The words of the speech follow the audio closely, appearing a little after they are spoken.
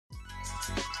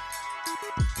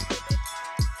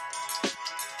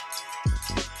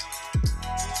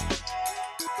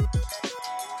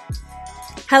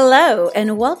Hello,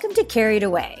 and welcome to Carried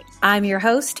Away. I'm your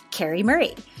host, Carrie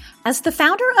Murray. As the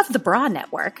founder of the BRA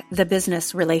Network, the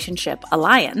Business Relationship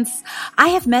Alliance, I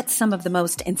have met some of the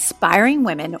most inspiring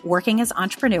women working as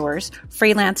entrepreneurs,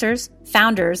 freelancers,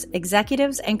 founders,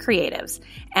 executives, and creatives,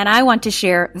 and I want to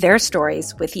share their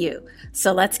stories with you.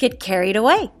 So let's get carried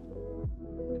away.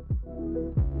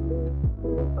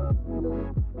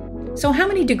 So how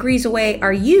many degrees away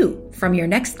are you from your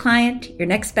next client, your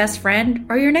next best friend,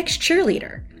 or your next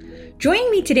cheerleader?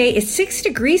 Joining me today is 6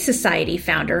 Degree Society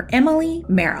founder Emily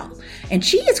Merrill, and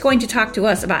she is going to talk to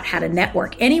us about how to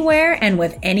network anywhere and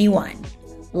with anyone.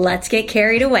 Let's get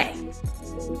carried away.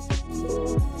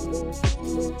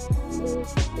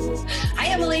 Hi,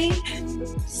 Emily.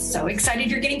 So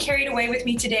excited you're getting carried away with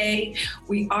me today.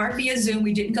 We are via Zoom.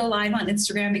 We didn't go live on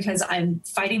Instagram because I'm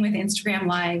fighting with Instagram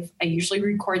Live. I usually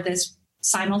record this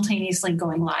simultaneously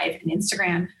going live in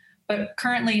Instagram, but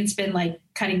currently it's been like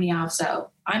cutting me off. So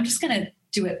I'm just going to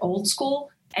do it old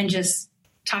school and just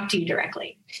talk to you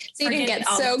directly. So you didn't get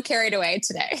so carried away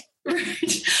today.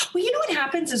 Right. Well, you know what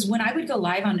happens is when I would go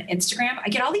live on Instagram, I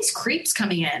get all these creeps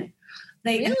coming in.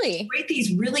 They write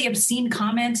these really obscene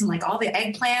comments and like all the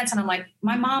eggplants. And I'm like,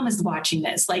 my mom is watching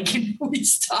this. Like, can we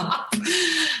stop?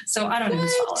 So I don't know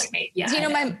who's following me. Yeah. Do you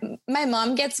know, my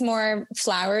mom gets more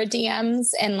flower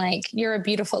DMs and like, you're a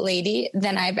beautiful lady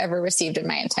than I've ever received in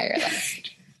my entire life.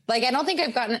 Like, I don't think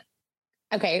I've gotten,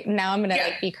 okay, now I'm going to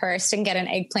like be cursed and get an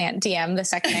eggplant DM the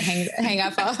second I hang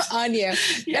up on you.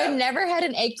 Yeah. I've never had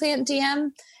an eggplant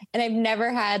DM. And I've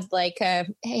never had like a,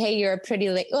 hey, you're a pretty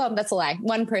lady. Well, that's a lie.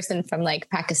 One person from like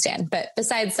Pakistan. But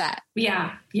besides that.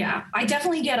 Yeah. Yeah. I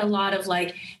definitely get a lot of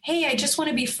like, hey, I just want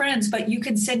to be friends, but you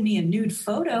can send me a nude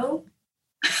photo.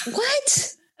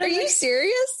 What? Are you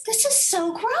serious? This is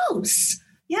so gross.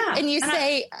 Yeah. And you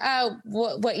say,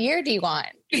 what year do you want?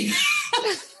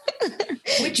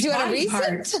 Which do you want a recent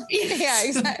part? Yes. Yeah,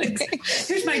 exactly.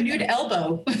 Here's my nude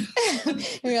elbow. And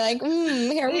you're like,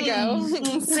 here we go.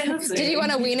 Did you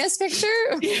want a weenus picture?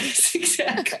 Yes,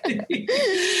 exactly.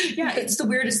 Yeah, it's the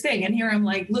weirdest thing. And here I'm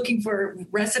like looking for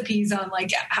recipes on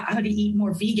like how to eat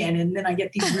more vegan. And then I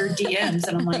get these weird DMs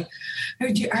and I'm like,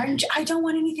 I don't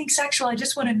want anything sexual. I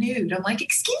just want a nude. I'm like,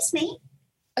 excuse me.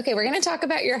 Okay, we're going to talk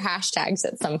about your hashtags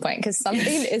at some point because something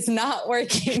is not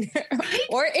working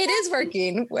or it is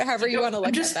working, however you want to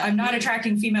look at that. I'm not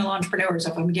attracting female entrepreneurs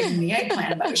if I'm giving the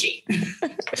eggplant emoji.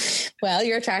 Well,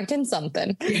 you're attracting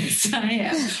something. Yes, I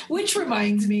am. Which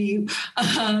reminds me,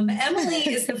 Emily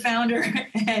is the founder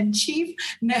and chief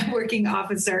networking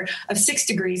officer of 6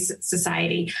 Degrees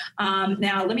Society.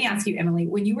 Now, let me ask you, Emily,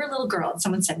 when you were a little girl and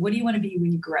someone said, what do you want to be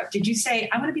when you grow up? Did you say,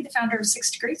 I want to be the founder of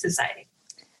 6 Degrees Society?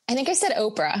 I think I said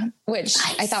Oprah, which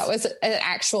nice. I thought was an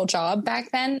actual job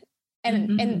back then.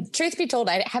 And truth be told,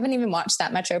 I haven't even watched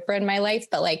that much Oprah in my life,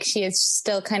 but like she is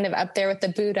still kind of up there with the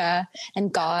Buddha and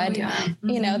God. Oh, yeah. Mm-hmm.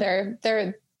 You know,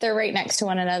 they're right next to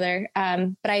one another.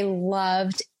 But I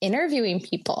loved interviewing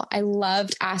people. I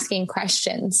loved asking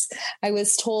questions. I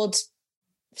was told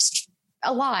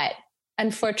a lot.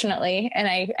 Unfortunately, and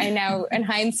I now, in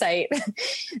hindsight,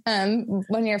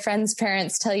 when your friends'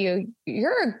 parents tell you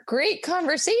you're a great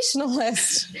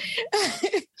conversationalist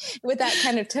with that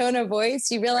kind of tone of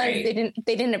voice, you realize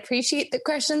they didn't appreciate the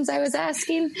questions I was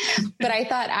asking. But I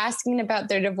thought asking about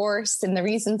their divorce and the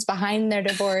reasons behind their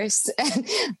divorce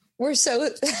were so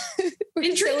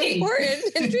intriguing.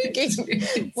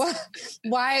 Intriguing.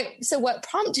 Why? So what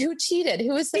prompted? Who cheated?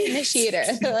 Who was the initiator?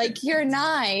 They're like, you're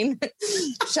 9.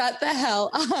 Shut the hell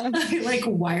up. Like,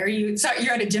 why are you? Sorry,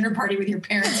 you're at a dinner party with your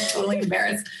parents, totally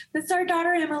embarrassed. This is our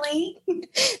daughter, Emily.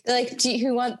 They're like,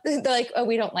 they're like, oh,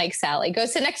 we don't like Sally. Go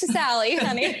sit next to Sally,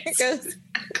 honey.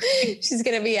 She's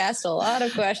going to be asked a lot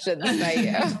of questions by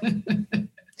you.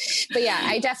 But yeah,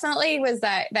 I definitely was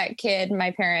that kid.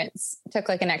 My parents took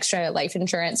like an extra life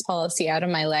insurance policy out of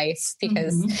my life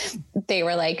because they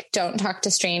were like, don't talk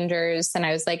to strangers. And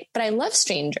I was like, but I love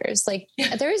strangers. Like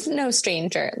there is no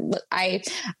stranger. I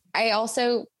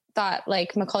also thought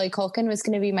like Macaulay Culkin was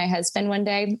going to be my husband one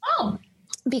day. Oh.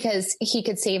 Because he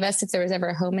could save us if there was ever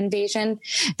a home invasion.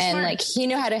 And Smart. Like, he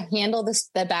knew how to handle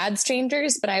the bad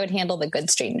strangers, but I would handle the good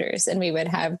strangers and we would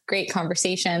have great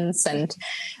conversations. And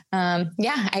I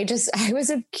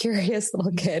was a curious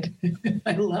little kid.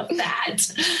 I love that.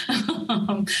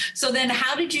 So then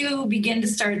how did you begin to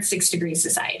start 6 Degrees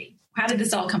Society? How did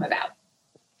this all come about?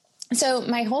 So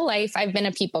my whole life, I've been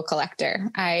a people collector.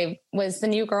 I was the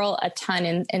new girl a ton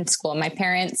in school. My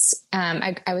parents,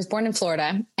 I was born in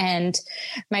Florida, and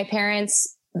my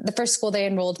parents the first school they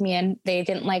enrolled me in, they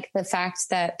didn't like the fact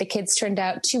that the kids turned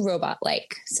out too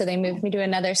robot-like. So they moved me to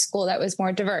another school that was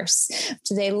more diverse,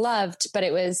 which they loved, but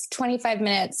it was 25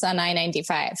 minutes on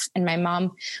I-95. And my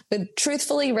mom would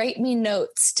truthfully write me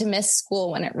notes to miss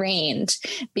school when it rained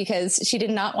because she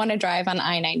did not want to drive on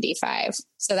I-95.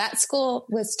 So that school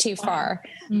was too far.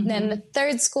 Mm-hmm. Then the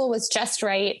third school was just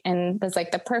right and was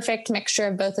like the perfect mixture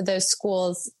of both of those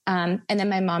schools. And then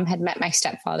my mom had met my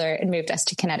stepfather and moved us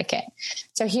to Connecticut.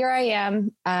 So here I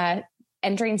am,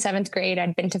 entering 7th grade.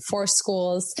 I'd been to 4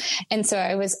 schools. And so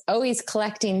I was always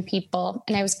collecting people.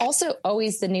 And I was also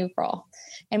always the new girl.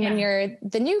 And when you're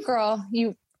the new girl,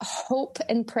 you hope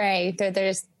and pray that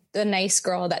there's the nice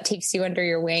girl that takes you under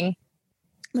your wing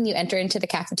when you enter into the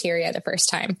cafeteria the first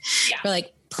time. Yeah. You're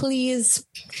like, please,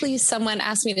 someone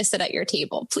ask me to sit at your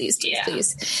table. Please.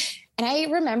 And I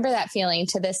remember that feeling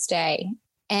to this day.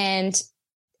 And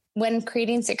when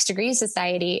creating 6 Degrees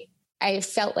Society, I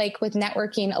felt like with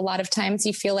networking, a lot of times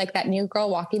you feel like that new girl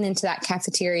walking into that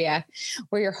cafeteria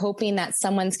where you're hoping that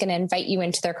someone's going to invite you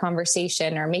into their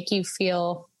conversation or make you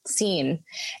feel seen.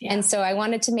 Yeah. And so I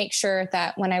wanted to make sure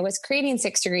that when I was creating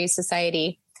 6 Degrees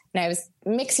Society and I was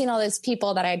mixing all those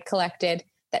people that I'd collected,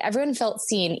 that everyone felt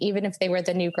seen, even if they were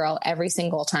the new girl every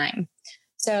single time.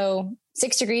 So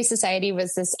 6 Degrees Society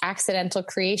was this accidental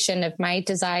creation of my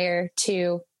desire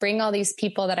to bring all these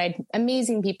people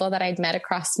amazing people that I'd met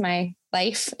across my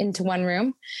life into one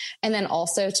room. And then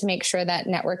also to make sure that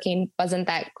networking wasn't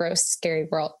that gross, scary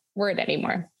word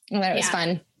anymore. And that it was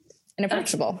fun and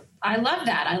approachable. I love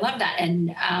that.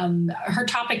 And her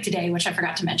topic today, which I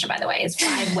forgot to mention, by the way, is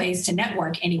 5 ways to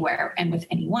network anywhere and with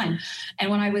anyone. And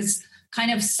when I was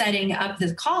kind of setting up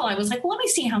the call, I was like, well, let me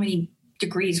see how many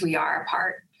degrees we are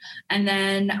apart. And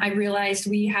then I realized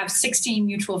we have 16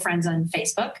 mutual friends on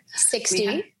Facebook.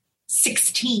 16?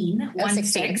 16.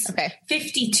 16. Okay.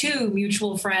 52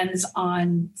 mutual friends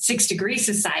on 6 Degrees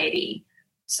Society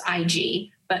IG,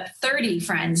 but 30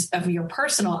 friends of your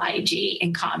personal IG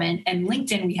in common. And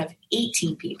LinkedIn, we have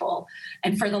 18 people.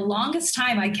 And for the longest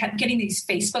time, I kept getting these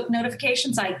Facebook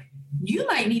notifications like, you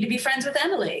might need to be friends with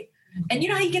Emily. And you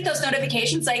know how you get those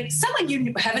notifications, like someone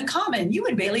you have in common, you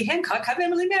and Bailey Hancock have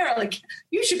Emily Merrill, like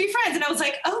you should be friends. And I was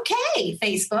like, okay,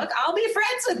 Facebook, I'll be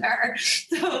friends with her.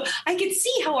 So I could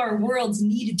see how our worlds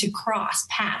needed to cross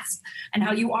paths and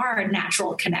how you are a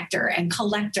natural connector and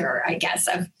collector, I guess,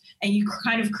 and you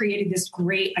kind of created this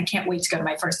great, I can't wait to go to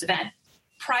my first event.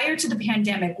 Prior to the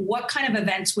pandemic, what kind of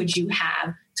events would you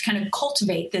have to kind of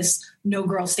cultivate this no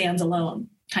girl stands alone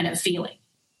kind of feeling?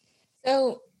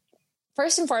 So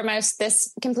first and foremost,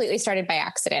 this completely started by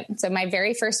accident. So my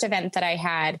very first event that I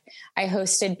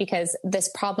hosted because this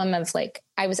problem of like,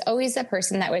 I was always the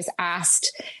person that was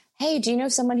asked, hey, do you know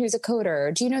someone who's a coder?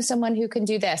 Or do you know someone who can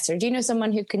do this? Or do you know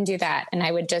someone who can do that? And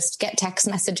I would just get text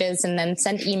messages and then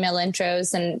send email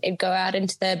intros and it'd go out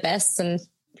into the abyss and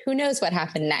who knows what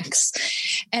happened next.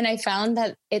 And I found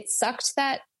that it sucked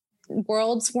that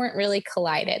worlds weren't really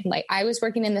collided. Like I was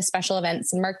working in the special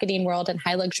events and marketing world and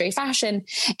high luxury fashion.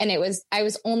 And I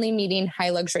was only meeting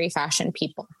high luxury fashion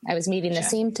people. I was meeting the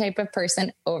same type of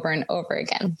person over and over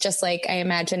again. Just like I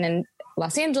imagine in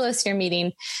Los Angeles, you're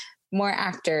meeting more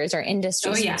actors or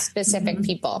industry specific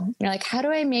people. You're like, how do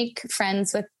I make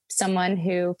friends with someone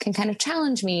who can kind of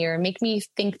challenge me or make me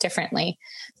think differently?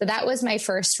 So that was my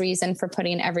first reason for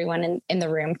putting everyone in the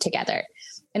room together.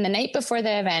 And the night before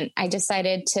the event, I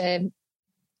decided to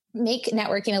make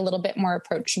networking a little bit more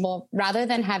approachable rather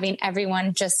than having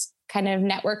everyone just kind of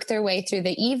network their way through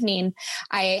the evening.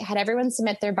 I had everyone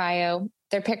submit their bio,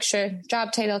 their picture,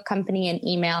 job title, company, and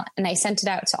email, and I sent it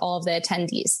out to all of the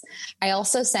attendees. I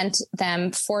also sent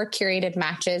them 4 curated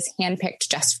matches handpicked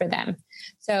just for them.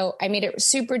 So I made it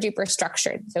super duper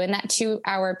structured. So in that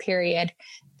 2-hour period,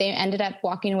 they ended up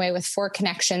walking away with 4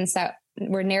 connections that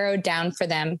were narrowed down for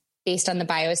them based on the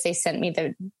bios they sent me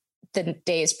the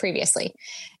days previously.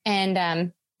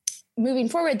 And moving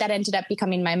forward, that ended up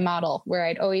becoming my model where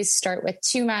I'd always start with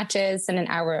 2 matches and an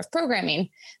hour of programming.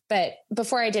 But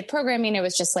before I did programming, it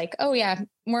was just like, oh yeah,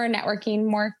 more networking,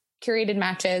 more curated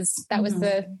matches. That was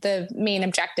the main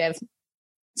objective.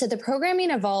 So the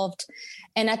programming evolved.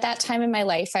 And at that time in my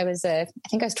life, I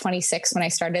think I was 26 when I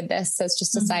started this. So it's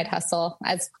just a side hustle,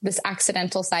 as this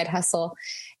accidental side hustle.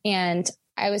 And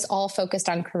I was all focused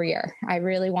on career. I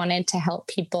really wanted to help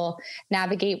people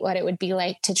navigate what it would be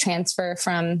like to transfer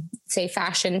from, say,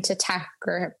 fashion to tech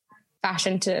or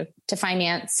fashion to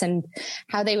finance and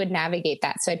how they would navigate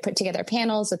that. So I'd put together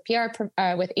panels with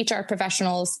with HR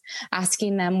professionals,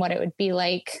 asking them what it would be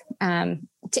like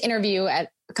to interview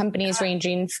at companies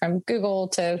ranging from Google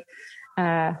to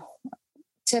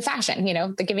fashion,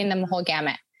 giving them the whole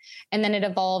gamut. And then it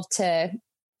evolved to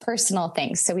personal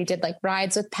things. So we did like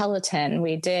rides with Peloton.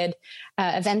 We did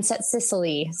events at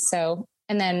Sicily. So,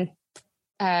 and then,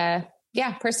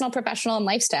 personal, professional, and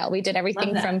lifestyle. We did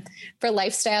everything for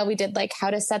lifestyle. We did like how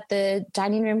to set the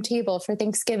dining room table for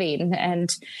Thanksgiving,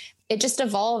 and it just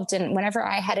evolved. And whenever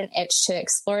I had an itch to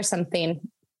explore something,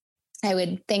 I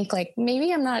would think like,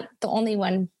 maybe I'm not the only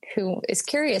one who is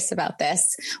curious about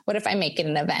this. What if I make it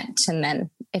an event? And then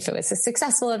if it was a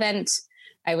successful event,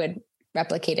 I would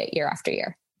replicate it year after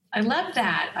year. I love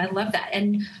that.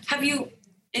 And have you,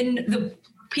 in the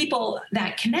people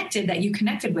that you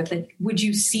connected with it, would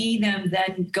you see them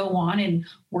then go on and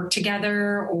work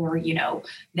together or,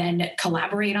 then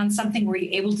collaborate on something? Were you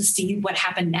able to see what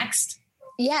happened next?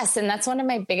 Yes. And that's one of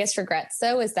my biggest regrets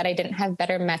though, is that I didn't have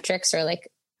better metrics or like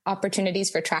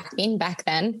opportunities for tracking back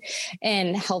then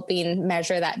and helping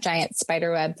measure that giant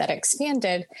spider web that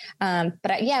expanded. We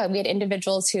had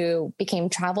individuals who became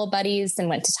travel buddies and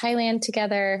went to Thailand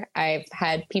together. I've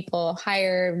had people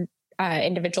hire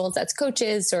individuals as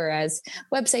coaches or as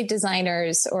website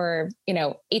designers or,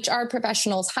 HR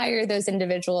professionals hire those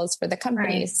individuals for the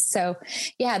companies. Right.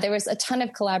 So there was a ton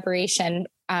of collaboration,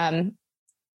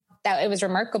 that it was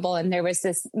remarkable. And there was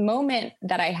this moment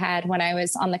that I had when I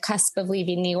was on the cusp of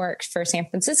leaving New York for San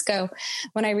Francisco,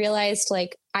 when I realized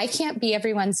like, I can't be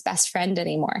everyone's best friend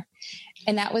anymore.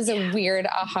 And that was a weird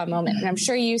aha moment. And I'm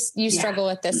sure you struggle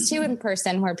with this too in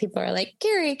person, where people are like,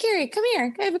 Carrie, come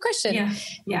here. I have a question.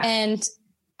 Yeah. And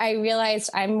I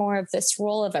realized I'm more of this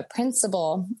role of a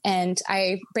principal, and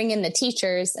I bring in the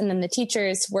teachers, and then the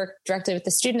teachers work directly with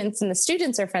the students, and the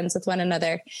students are friends with one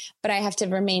another, but I have to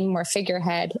remain more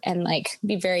figurehead and like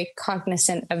be very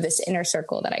cognizant of this inner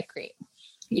circle that I create.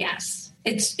 Yes.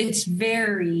 It's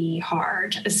very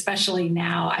hard, especially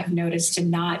now I've noticed, to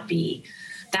not be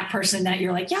that person that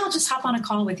you're like, I'll just hop on a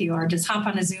call with you or just hop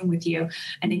on a Zoom with you.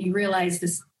 And then you realize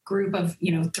this group of,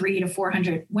 300 to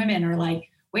 400 women are like,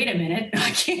 wait a minute, I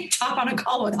can't hop on a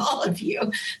call with all of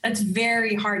you. That's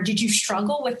very hard. Did you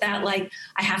struggle with that? Like,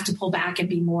 I have to pull back and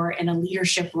be more in a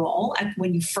leadership role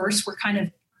when you first were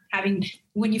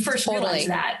realized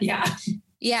that?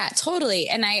 Yeah, totally.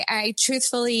 And I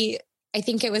truthfully, I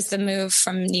think it was the move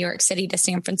from New York City to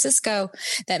San Francisco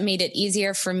that made it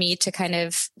easier for me to kind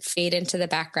of fade into the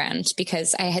background,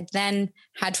 because I had then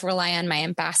had to rely on my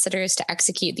ambassadors to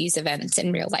execute these events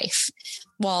in real life.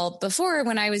 Well, before,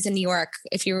 when I was in New York,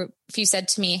 if you said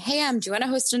to me, hey, do you want to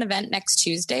host an event next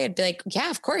Tuesday? I'd be like,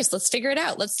 yeah, of course. Let's figure it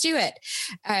out. Let's do it.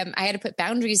 I had to put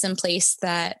boundaries in place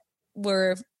that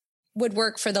would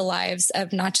work for the lives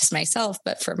of not just myself,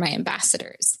 but for my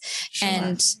ambassadors.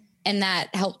 Sure. And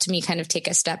that helped me kind of take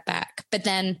a step back. But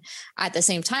then at the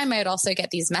same time, I would also get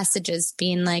these messages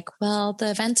being like, well, the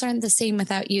events aren't the same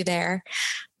without you there.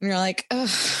 And you're like,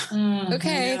 oh,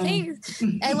 okay, thanks.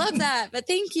 I love that. But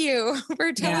thank you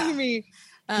for telling me.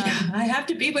 I have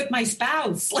to be with my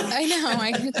spouse. I know.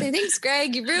 I could say, thanks,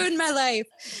 Greg. You ruined my life.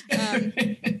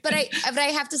 But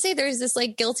I have to say, there's this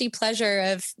like guilty pleasure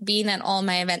of being at all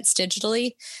my events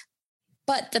digitally.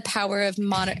 But the power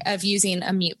of using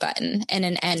a mute button and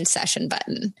an end session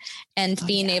button, and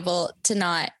being able to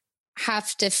not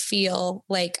have to feel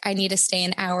like I need to stay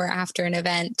an hour after an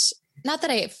event. Not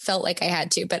that I felt like I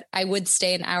had to, but I would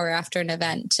stay an hour after an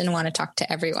event and want to talk to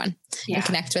everyone and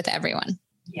connect with everyone.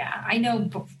 Yeah, I know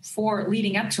before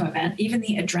leading up to an event, even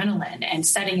the adrenaline and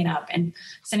setting it up and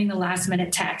sending the last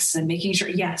minute texts and making sure,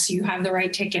 yes, you have the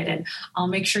right ticket and I'll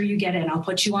make sure you get in. I'll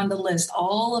put you on the list,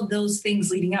 all of those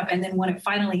things leading up. And then when it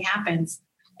finally happens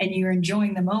and you're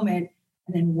enjoying the moment,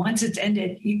 and then once it's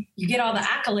ended, you get all the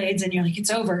accolades and you're like,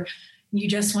 it's over. You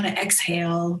just want to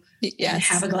exhale and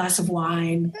have a glass of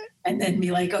wine and then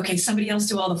be like, okay, somebody else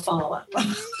do all the follow-up.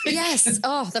 Yes.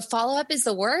 Oh, the follow-up is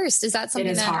the worst. Is that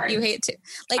something that hard. You hate to?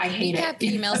 Like, I hate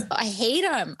emails. I hate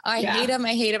them. I hate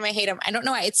them. I don't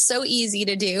know why. It's so easy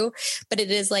to do, but it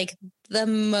is like the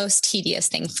most tedious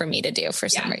thing for me to do for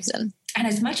some reason. And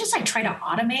as much as I try to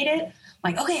automate it,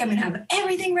 like, okay, I'm going to have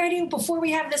everything ready before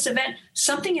we have this event,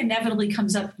 something inevitably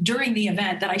comes up during the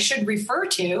event that I should refer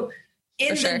to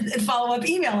in the follow-up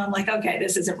email. I'm like, okay,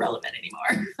 this isn't relevant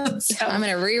anymore. So I'm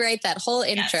going to rewrite that whole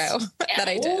intro that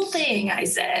I did. The whole thing I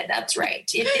said, that's right.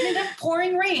 It ended up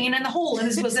pouring rain and the hole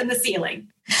was in the ceiling.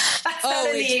 That's not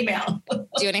in the email. Do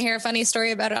you want to hear a funny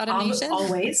story about automation?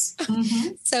 Always.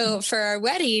 Mm-hmm. So for our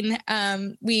wedding,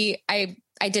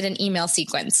 I did an email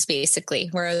sequence basically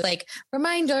where like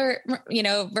reminder,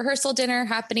 rehearsal dinner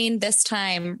happening this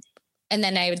time. And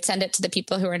then I would send it to the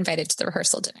people who were invited to the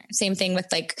rehearsal dinner. Same thing with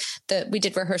we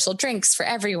did rehearsal drinks for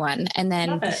everyone. And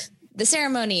then the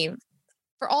ceremony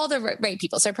for all the right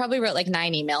people. So I probably wrote like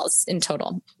 9 emails in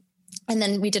total. And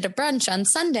then we did a brunch on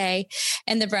Sunday,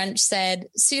 and the brunch said,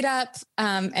 suit up.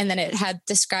 And then it had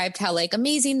described how like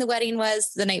amazing the wedding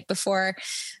was the night before.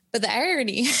 But the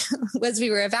irony was we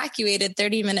were evacuated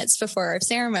 30 minutes before our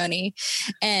ceremony,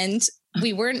 and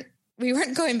we weren't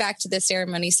going back to the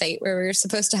ceremony site where we were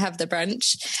supposed to have the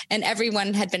brunch, and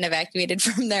everyone had been evacuated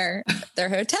from their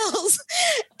hotels.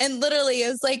 And literally it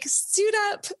was like, suit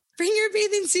up, bring your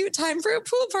bathing suit, time for a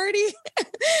pool party.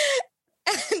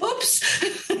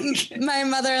 Oops. My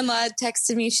mother-in-law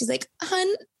texted me. She's like,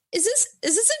 "Hun, is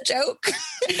this a joke?"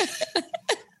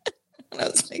 And I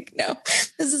was like, "No,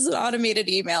 this is an automated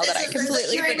email that I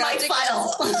completely forgot to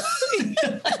file."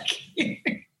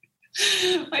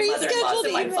 My mother-in-law's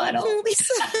in my final.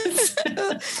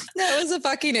 That was a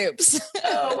fucking oops.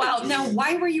 Oh, wow. Now,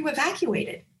 why were you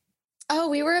evacuated? Oh,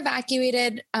 we were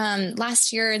evacuated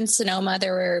last year in Sonoma.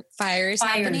 There were fires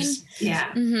happening.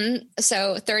 Yeah. Mm-hmm.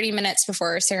 So 30 minutes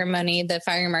before our ceremony, the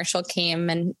fire marshal came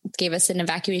and gave us an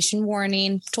evacuation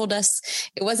warning, told us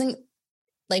it wasn't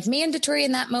like mandatory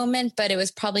in that moment, but it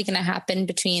was probably going to happen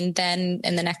between then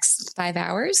and the next 5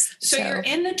 hours. So you're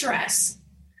in the dress.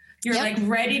 You're like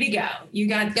ready to go. You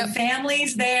got the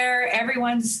families there.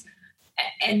 Everyone's,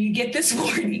 and you get this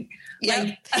warning.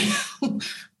 Yep.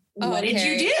 Like, what did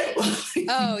you do?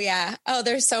 Oh, yeah. Oh,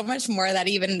 there's so much more that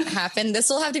even happened. This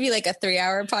will have to be like a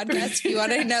 3-hour podcast if you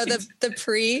want to know the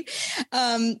pre.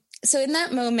 So in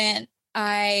that moment,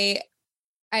 I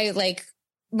like,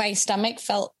 my stomach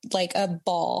felt like a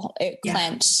ball. It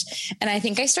clenched. And I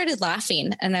think I started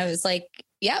laughing, and I was like,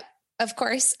 yep, of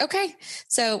course. Okay.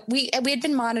 So we had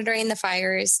been monitoring the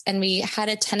fires, and we had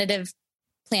a tentative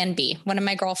plan B. One of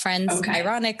my girlfriends,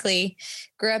 ironically,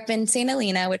 grew up in St.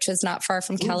 Helena, which was not far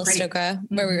from Calistoga,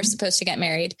 where we were supposed to get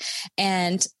married.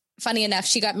 And funny enough,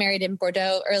 she got married in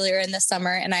Bordeaux earlier in the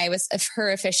summer, and I was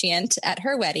her officiant at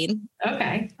her wedding.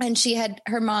 Okay. And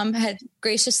her mom had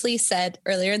graciously said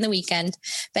earlier in the weekend,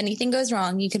 if anything goes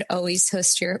wrong, you could always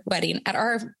host your wedding at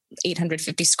our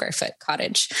 850 square foot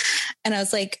cottage. And I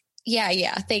was like,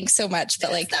 yeah, thanks so much.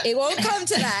 But like, it won't come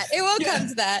to that. It won't come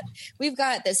to that. We've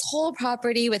got this whole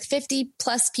property with 50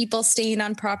 plus people staying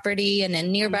on property and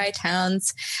in nearby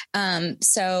towns.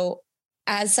 So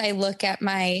as I look at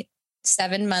my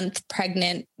 7-month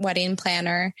pregnant wedding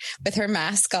planner with her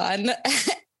mask on,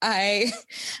 I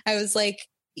was like,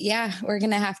 yeah, we're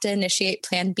going to have to initiate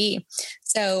plan B.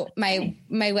 So my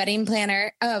wedding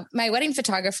planner, my wedding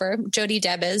photographer, Jody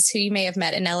Debes, who you may have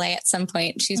met in LA at some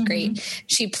point. She's great.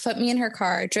 She put me in her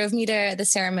car, drove me to the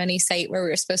ceremony site where we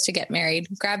were supposed to get married,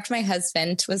 grabbed my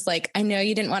husband, was like, I know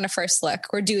you didn't want a first look.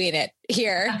 We're doing it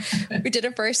here. We did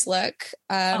a first look.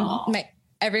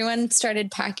 Everyone started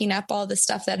packing up all the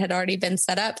stuff that had already been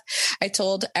set up. I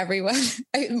told everyone,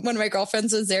 one of my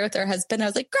girlfriends was there with her husband. I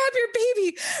was like, grab your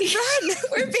baby, run,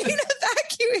 we're being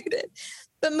evacuated.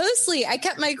 But mostly I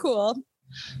kept my cool.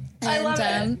 And, I love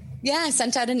it. Yeah, I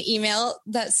sent out an email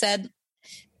that said,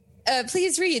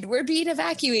 please read, we're being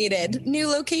evacuated, new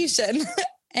location.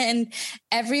 And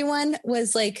everyone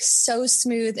was like so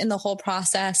smooth in the whole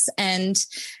process and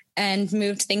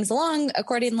moved things along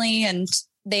accordingly. And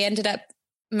they ended up,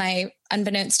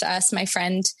 unbeknownst to us, my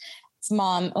friend's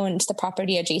mom owned the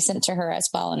property adjacent to her as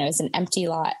well. And it was an empty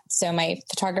lot. So my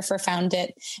photographer found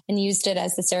it and used it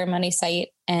as the ceremony site.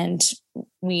 And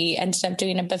we ended up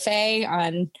doing a buffet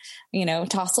on,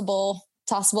 tossable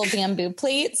bamboo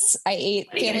plates. I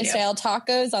ate family style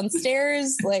tacos on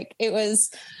stairs. Like it was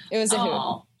a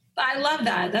hoot. I love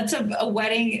that. That's a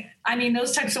wedding. I mean,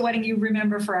 those types of wedding you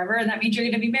remember forever, and that means you're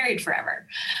going to be married forever.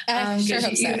 Sure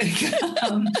hope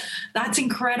so. That's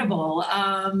incredible.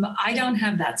 I don't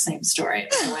have that same story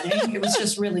at my wedding. It was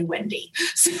just really windy.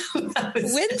 So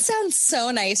wind sounds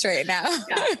so nice right now.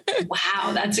 Yeah.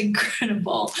 Wow, that's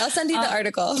incredible. I'll send you the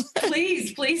article.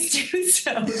 Please do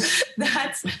so.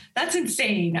 That's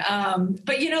insane. But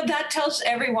that tells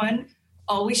everyone,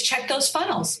 always check those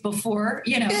funnels before,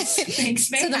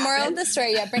 things may So the moral happen. of the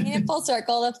story, bringing it full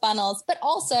circle, the funnels, but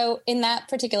also in that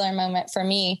particular moment for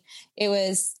me, it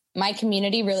was my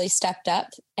community really stepped up,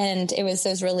 and it was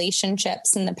those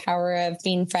relationships and the power of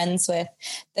being friends with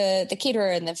the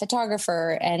caterer and the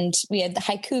photographer. And we had the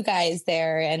haiku guys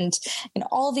there and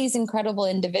all these incredible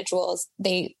individuals.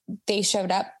 They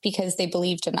showed up because they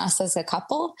believed in us as a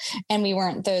couple, and we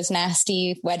weren't those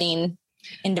nasty wedding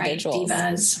individuals.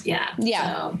 Right, divas. Yeah.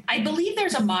 So, I believe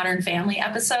there's a Modern Family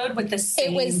episode with the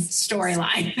same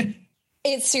storyline.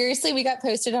 It's seriously, we got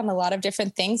posted on a lot of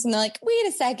different things, and they're like, wait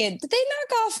a second, did they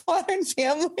knock off Modern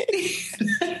Family?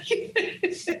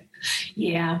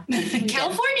 Yeah.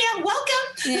 California,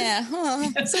 welcome. Yeah.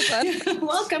 Oh, so fun.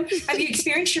 Welcome. Have you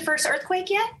experienced your first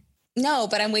earthquake yet? No,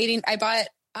 but I'm waiting. I bought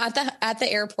at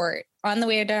the airport on the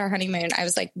way to our honeymoon, I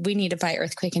was like, we need to buy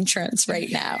earthquake insurance right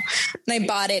now. And I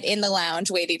bought it in the lounge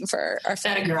waiting for our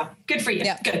flight. That a girl. Good for you.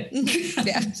 Yeah. Good.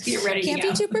 Yeah. You're ready Can't to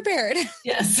go. be too prepared.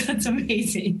 Yes, that's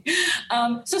amazing.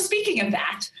 So speaking of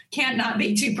that, can't not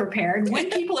be too prepared. When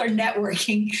people are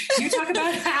networking, you talk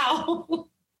about how...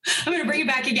 I'm going to bring it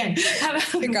back again.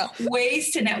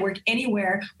 Ways to network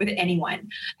anywhere with anyone.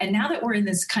 And now that we're in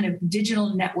this kind of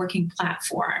digital networking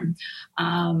platform,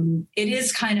 it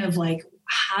is kind of like,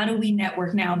 how do we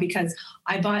network now? Because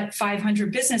I bought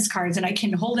 500 business cards and I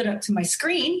can hold it up to my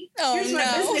screen. Here's my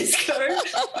business card.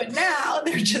 But now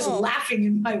they're just laughing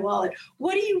in my wallet.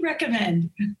 What do you recommend?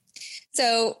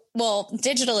 So, well,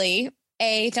 digitally,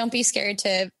 don't be scared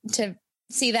to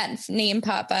see that name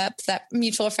pop up, that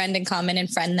mutual friend in common, and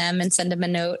friend them and send them a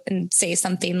note and say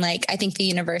something like, I think the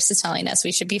universe is telling us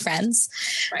we should be friends.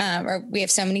 Right. Or we have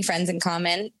so many friends in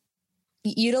common.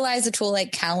 Utilize a tool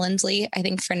like Calendly. I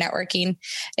think for networking,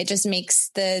 it just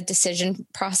makes the decision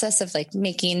process of like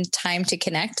making time to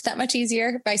connect that much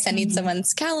easier by sending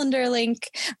someone's calendar link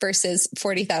versus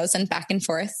 40,000 back and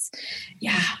forth.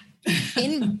 Yeah.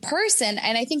 In person.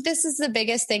 And I think this is the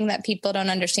biggest thing that people don't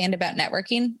understand about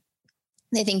networking.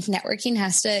 They think networking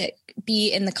has to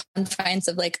be in the confines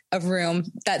of like a room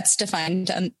that's defined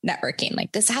on networking.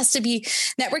 Like this has to be,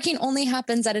 networking only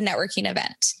happens at a networking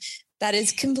event. That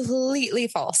is completely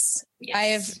false. Yes. I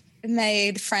have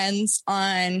made friends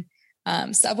on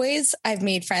subways. I've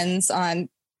made friends on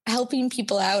helping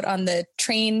people out on the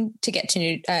train to get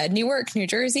to Newark, New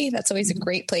Jersey. That's always a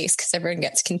great place because everyone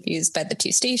gets confused by the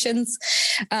two stations.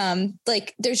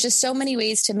 Like there's just so many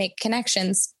ways to make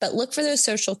connections, but look for those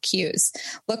social cues.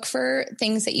 Look for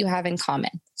things that you have in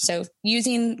common. So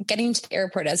getting to the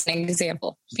airport as an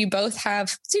example, if you both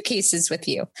have suitcases with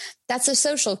you, that's a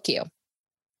social cue.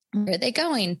 Where are they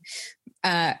going?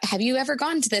 Have you ever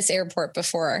gone to this airport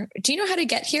before? Do you know how to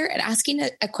get here? And asking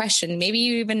a question, maybe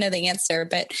you even know the answer,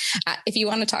 but if you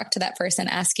want to talk to that person,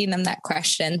 asking them that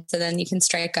question, so then you can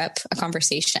strike up a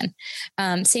conversation.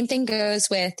 Same thing goes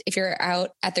with if you're out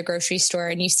at the grocery store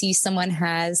and you see someone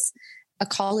has a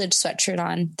college sweatshirt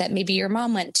on that maybe your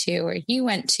mom went to or you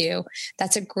went to,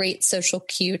 that's a great social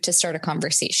cue to start a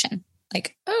conversation.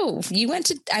 Like, oh,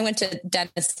 I went to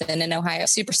Denison in Ohio,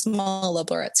 super small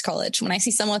liberal arts college. When I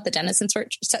see someone with the Denison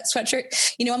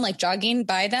sweatshirt, I'm like jogging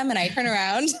by them and I turn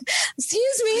around,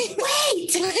 excuse me,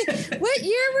 wait, what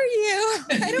year were you?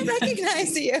 I don't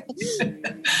recognize you.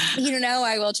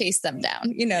 I will chase them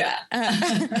down, that.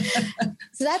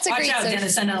 So that's a Watch great out,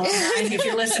 Denison alumni, if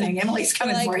you're listening, Emily's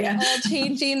coming for you. All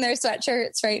changing their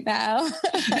sweatshirts right now.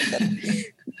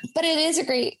 But it is a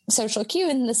great social cue.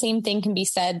 And the same thing can be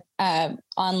said on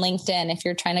LinkedIn. If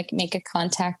you're trying to make a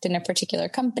contact in a particular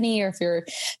company, or if you're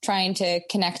trying to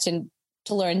connect and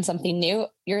to learn something new,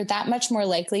 you're that much more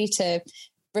likely to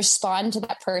respond to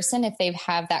that person if they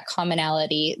have that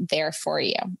commonality there for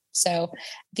you. So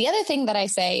the other thing that I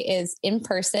say is in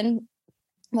person,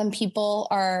 when people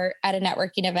are at a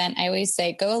networking event, I always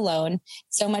say, go alone.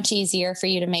 It's so much easier for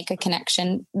you to make a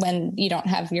connection when you don't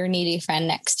have your needy friend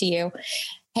next to you.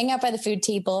 Hang out by the food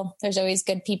table. There's always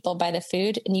good people by the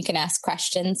food, and you can ask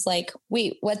questions like,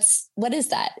 wait, what is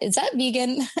that? Is that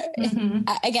vegan? Mm-hmm.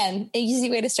 Again, an easy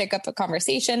way to strike up a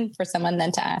conversation for someone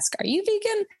then to ask, are you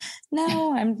vegan?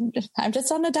 No, I'm just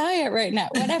on a diet right now,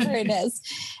 whatever it is.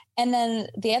 And then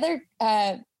the other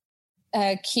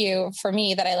cue for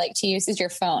me that I like to use is your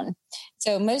phone.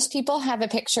 So most people have a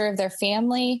picture of their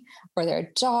family or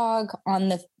their dog on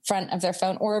the front of their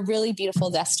phone, or a really beautiful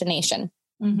destination.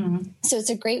 Mm-hmm. So it's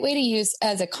a great way to use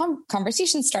as a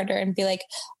conversation starter and be like,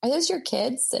 are those your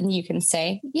kids? And you can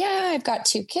say, yeah, I've got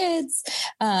 2 kids.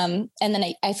 And then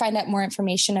I find out more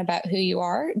information about who you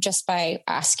are just by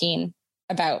asking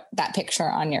about that picture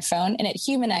on your phone, and it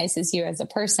humanizes you as a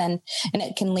person, and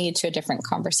it can lead to a different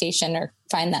conversation or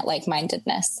find that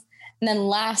like-mindedness. And then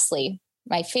lastly,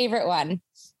 my favorite one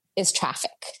is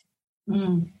traffic.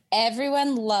 Mm.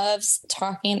 Everyone loves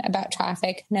talking about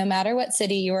traffic, no matter what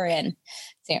city you are in.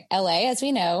 So LA, as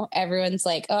we know, everyone's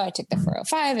like, oh, I took the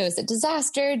 405. It was a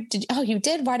disaster. You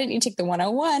did? Why didn't you take the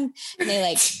 101? And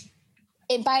they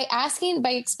by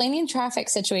explaining traffic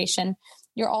situation,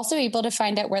 you're also able to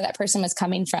find out where that person was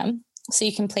coming from. So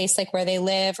you can place like where they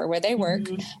live or where they work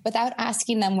without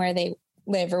asking them where they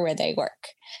live or where they work.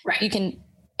 Right. You can.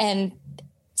 And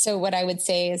so what I would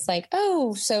say is like,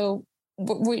 oh, so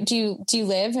do you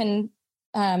live in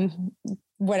Santa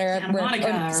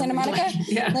Monica?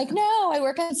 Yeah. Like, no, I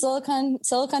work at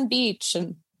Silicon Beach.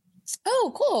 And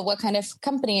oh, cool. What kind of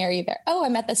company are you there? Oh,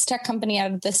 I'm at this tech company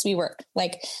out of this WeWork.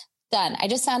 Like, Done. I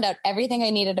just found out everything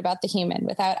I needed about the human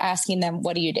without asking them,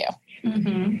 what do you do?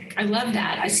 Mm-hmm. I love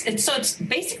that. It's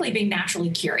basically being naturally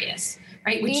curious,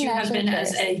 right? Which you have been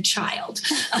curious. As a child.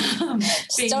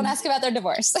 Don't ask about their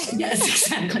divorce. Yes,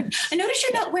 exactly. I noticed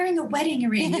you're not wearing a wedding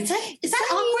ring. Is that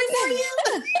awkward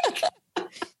for you?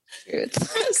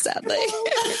 Sadly.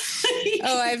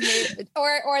 I've made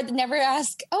or never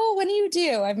ask, when do you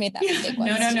do? I've made that mistake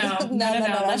once. No.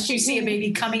 Unless you see a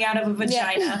baby coming out of a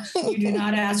vagina, you do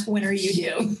not ask, when are you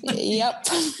due? Yep.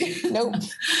 Nope.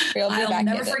 I'll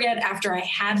never forget, after I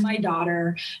had my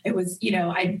daughter, it was,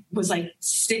 I was like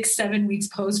 6-7 weeks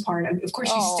postpartum. Of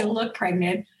course, she still looked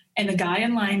pregnant. And the guy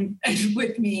in line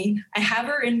with me, I have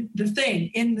her in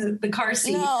the car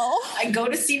seat. No. I go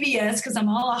to CVS because I'm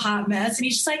all a hot mess. And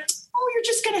he's just like, you're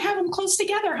just going to have them close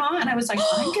together, huh? And I was like,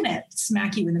 I'm going to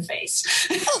smack you in the face.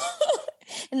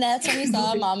 And that's when you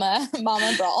saw Mama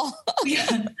Brawl.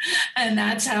 Yeah. And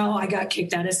that's how I got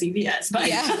kicked out of CVS. But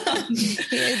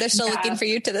they're still looking for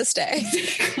you to this day.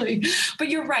 Exactly. But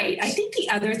you're right. I think the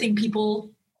other thing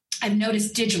I've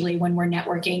noticed digitally when we're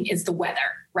networking is the weather.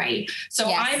 Right. So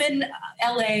yes. I'm in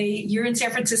LA, you're in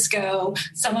San Francisco,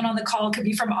 someone on the call could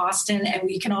be from Austin, and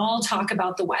we can all talk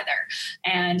about the weather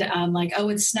and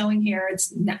it's snowing here.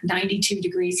 It's 92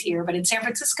 degrees here, but in San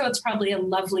Francisco, it's probably a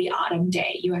lovely autumn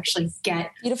day. You actually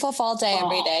get beautiful fall day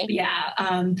every day. Yeah.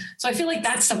 So I feel like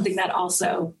that's something that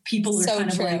also people are kind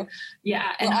of like,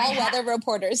 and we're all weather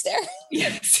reporters there.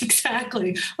 Yes,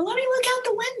 exactly. Well, let me look out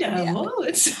the window.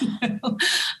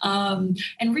 Yeah.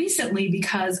 And recently,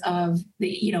 because of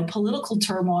the political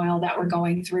turmoil that we're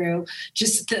going through,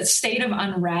 just the state of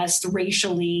unrest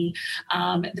racially,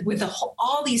 with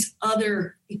all these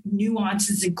other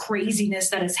nuances and craziness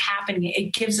that is happening,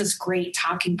 it gives us great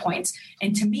talking points.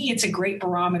 And to me, it's a great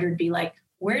barometer to be like,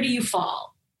 where do you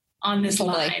fall on this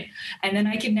line? And then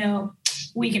I can know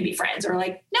we can be friends, or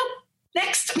like, nope.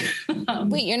 Next.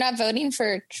 Wait, you're not voting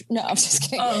for... No, I'm just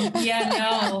kidding. Oh, yeah,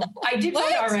 no. I did vote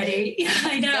already. Yeah,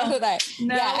 I know.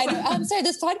 No. Yeah, I know. I'm sorry,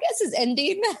 this podcast is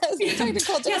ending.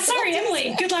 Sorry,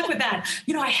 Emily. Good luck with that.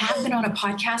 I have been on a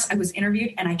podcast. I was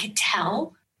interviewed, and I could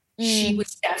tell she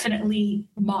was definitely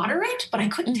moderate, but I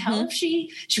couldn't tell if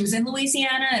she was in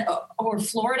Louisiana or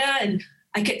Florida, and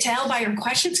I could tell by her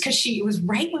questions because it was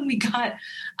right when we got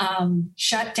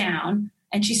shut down.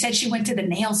 And she said she went to the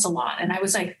nail salon. And I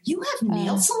was like, you have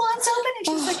nail salons open? And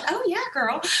she was like, oh, yeah,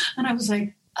 girl. And I was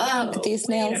like, these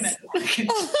nails.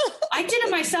 I did it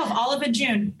myself, Olive and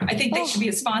June. I think they should be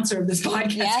a sponsor of this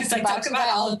podcast because I talk about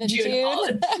Olive and June.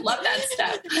 Love that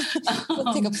stuff.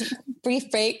 We'll take a brief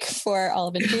break for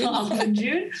Olive and June. Olive and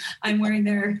June. I'm wearing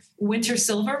their winter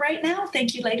silver right now.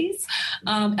 Thank you, ladies.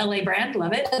 LA brand.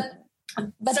 Love it.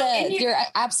 But you're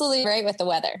absolutely right with the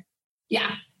weather.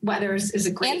 Yeah. Weather is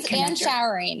a great and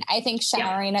showering. I think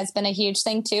showering has been a huge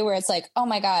thing too, where it's like, oh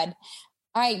my God,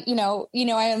 I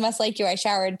must like you. I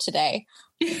showered today.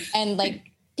 And like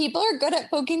people are good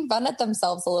at poking fun at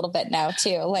themselves a little bit now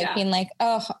too. Like being like,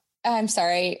 oh, I'm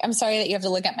sorry that you have to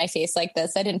look at my face like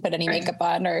this. I didn't put any makeup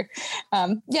on, or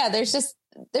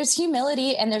there's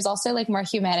humility, and there's also like more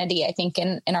humanity, I think,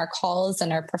 in our calls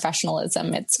and our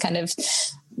professionalism. It's kind of,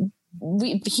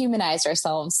 we humanize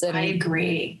ourselves. And I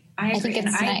agree. I think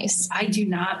it's nice. I do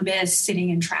not miss sitting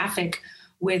in traffic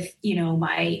with,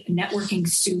 my networking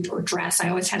suit or dress. I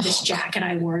always had this jacket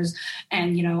I wore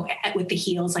and, with the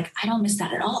heels, like I don't miss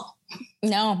that at all.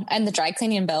 No. And the dry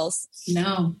cleaning bills.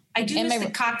 No, I do miss the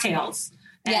cocktails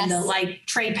and the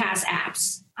trade pass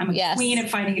apps. I'm a queen at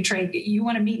finding a trade. You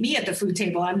want to meet me at the food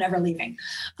table, I'm never leaving.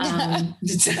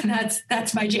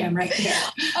 That's my jam right there.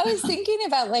 I was thinking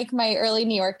about like my early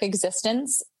New York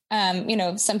existence.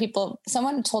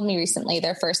 Someone told me recently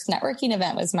their first networking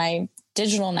event was my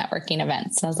digital networking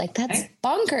events. And I was like, that's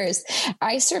bonkers.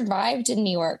 I survived in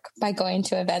New York by going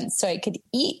to events so I could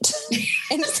eat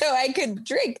and so I could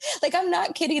drink. Like, I'm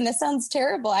not kidding. This sounds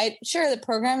terrible. Sure, the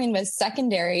programming was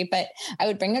secondary, but I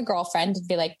would bring a girlfriend and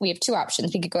be like, we have two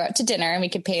options. We could go out to dinner and we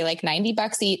could pay like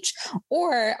 $90 each,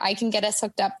 or I can get us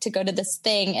hooked up to go to this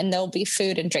thing and there'll be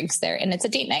food and drinks there. And it's a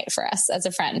date night for us as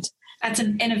a friend. That's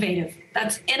innovative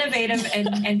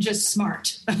and just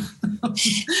smart. And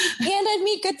I'd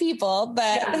meet good people,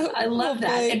 but I love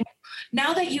that. And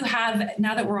now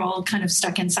that we're all kind of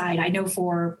stuck inside, I know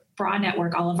for Bra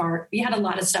Network, we had a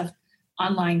lot of stuff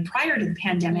online prior to the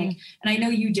pandemic. And I know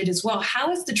you did as well. How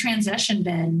has the transition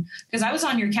been? Because I was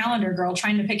on your calendar, girl,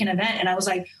 trying to pick an event. And I was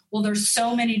like, well, there's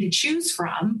so many to choose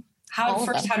from. How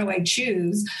do I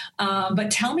choose?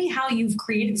 But tell me how you've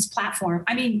created this platform.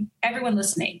 I mean, everyone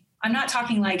listening, I'm not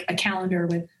talking like a calendar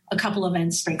with a couple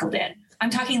events sprinkled in.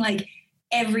 I'm talking like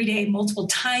every day, multiple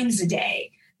times a day.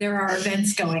 there are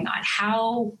events going on.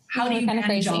 How do you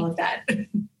manage all of that?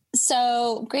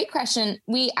 So great question.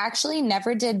 We actually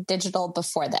never did digital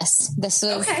before this. This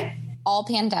was all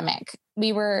pandemic.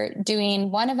 We were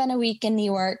doing one event a week in New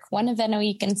York, one event a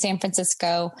week in San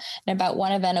Francisco, and about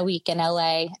one event a week in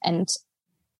LA, and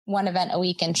one event a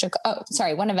week in Chicago.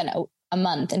 One event a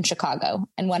month in Chicago,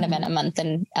 and one event a month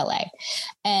in LA.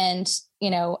 And,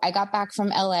 I got back from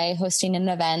LA hosting an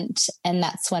event, and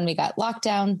that's when we got locked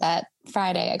down that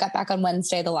Friday. I got back on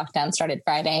Wednesday. The lockdown started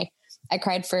Friday. I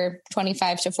cried for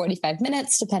 25 to 45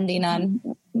 minutes, depending on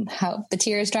how the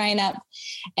tears drying up,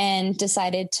 and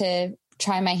decided to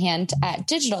try my hand at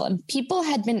digital. And people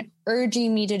had been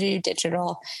urging me to do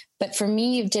digital. But for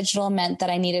me, digital meant that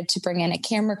I needed to bring in a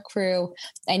camera crew.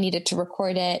 I needed to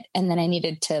record it. And then I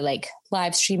needed to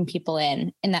live stream people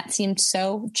in. And that seemed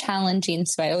so challenging.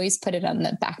 So I always put it on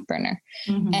the back burner.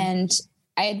 And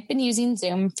I had been using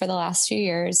Zoom for the last few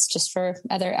years just for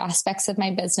other aspects of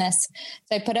my business.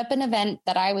 So I put up an event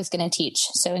that I was going to teach.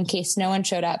 So in case no one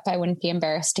showed up, I wouldn't be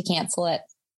embarrassed to cancel it.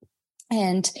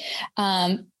 And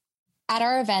at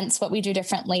our events, what we do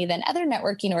differently than other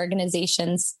networking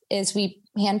organizations is we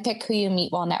handpick who you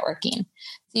meet while networking.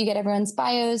 So you get everyone's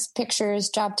bios, pictures,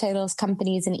 job titles,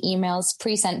 companies, and emails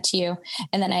pre-sent to you.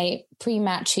 And then I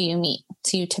pre-match who you meet.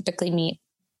 So you typically meet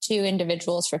 2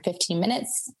 individuals for 15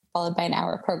 minutes, followed by an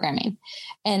hour of programming.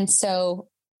 And so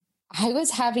I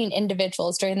was having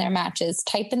individuals during their matches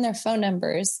type in their phone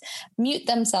numbers, mute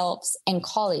themselves, and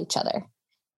call each other.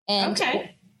 And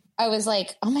I was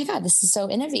like, oh my God, this is so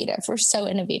innovative. We're so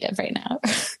innovative right now.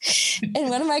 And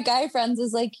one of my guy friends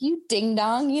is like, you ding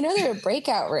dong, there are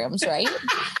breakout rooms, right?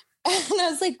 And I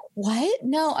was like, what?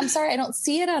 No, I'm sorry. I don't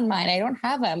see it on mine. I don't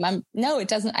have them. No, it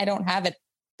doesn't. I don't have it,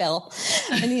 Bill.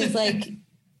 And he's like,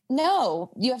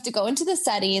 no, you have to go into the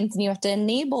settings and you have to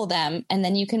enable them. And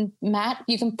then you can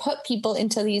put people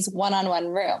into these one-on-one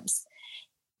rooms.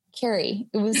 Carrie,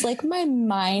 it was like my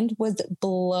mind was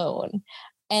blown.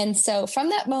 And so from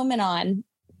that moment on,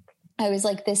 I was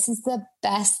like, this is the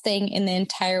best thing in the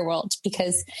entire world,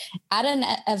 because at an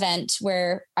event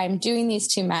where I'm doing these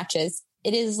 2 matches,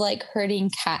 it is like herding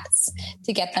cats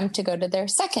to get them to go to their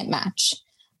second match.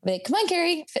 I'm like, come on,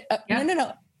 Carrie.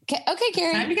 No. Okay,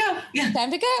 Carrie. Time to go. Yeah.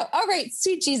 Time to go. All right,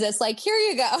 sweet Jesus. Here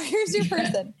you go. Here's your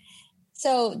person.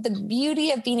 So the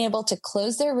beauty of being able to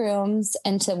close their rooms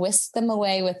and to whisk them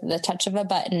away with the touch of a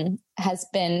button has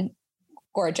been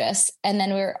gorgeous. And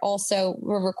then we're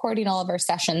recording all of our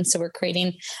sessions. So we're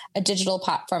creating a digital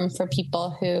platform for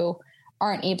people who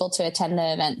aren't able to attend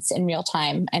the events in real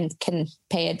time and can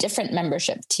pay a different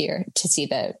membership tier to see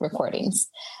the recordings.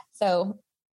 So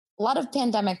a lot of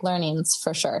pandemic learnings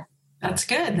for sure. That's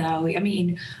good though. I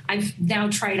mean, I've now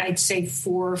tried, I'd say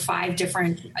 4 or 5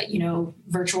 different,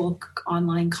 virtual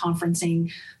online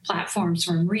conferencing platforms,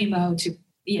 from Remo to,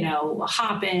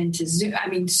 Hopin to Zoom. I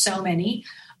mean, so many.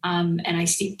 And I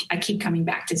keep coming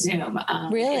back to Zoom.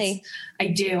 Really? I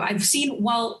do. I've seen,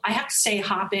 I have to say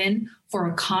Hopin for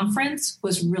a conference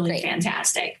was really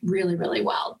fantastic. Really, really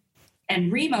well.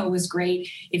 And Remo was great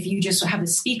if you just have a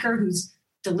speaker who's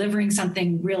delivering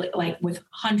something really with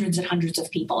hundreds and hundreds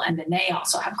of people. And then they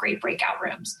also have great breakout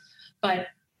rooms. But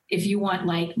if you want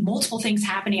multiple things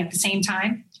happening at the same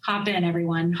time, Hopin,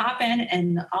 everyone. Hopin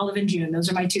and Olive and June.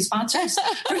 Those are my 2 sponsors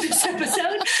for this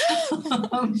episode.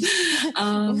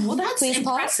 Well, that's Please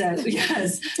impressive.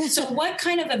 Yes. So what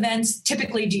kind of events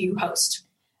typically do you host?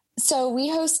 So we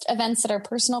host events that are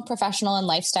personal, professional, and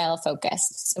lifestyle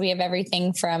focused. So we have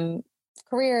everything from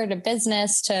career to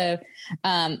business to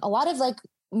a lot of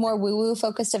more woo-woo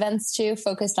focused events too,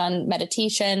 focused on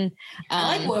meditation.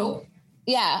 I like woo.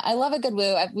 Yeah, I love a good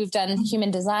woo. We've done human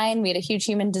design. We had a huge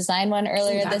human design one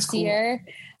earlier this year,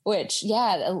 which,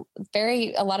 a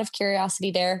lot of curiosity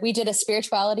there. We did a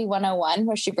spirituality 101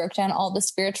 where she broke down all the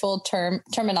spiritual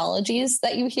terminologies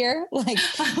that you hear,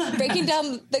 breaking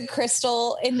down the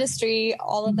crystal industry,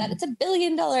 all of that. It's $1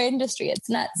 billion industry. It's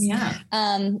nuts. Yeah.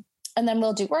 And then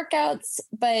we'll do workouts,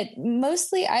 but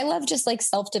mostly I love just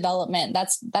self-development.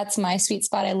 That's my sweet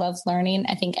spot. I love learning.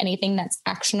 I think anything that's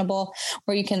actionable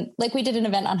where you can, we did an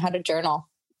event on how to journal.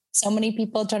 So many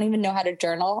people don't even know how to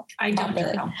journal. I don't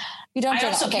journal. You don't I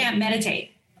journal. also can't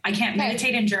meditate. I can't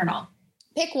meditate and journal.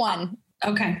 Pick one.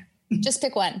 Okay. Just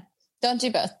pick one. Don't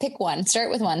do both. Pick one.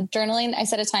 Start with one. Journaling, I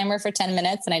set a timer for 10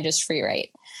 minutes and I just free write.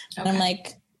 Okay. And I'm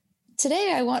like,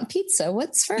 today I want pizza.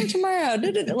 What's for tomorrow?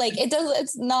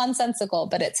 It's nonsensical,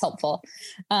 but it's helpful.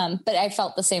 But I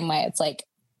felt the same way. It's do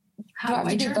I have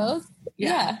to do both?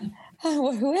 Yeah.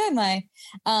 Who am I?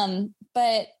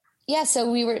 But yeah,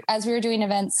 so as we were doing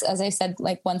events, as I said,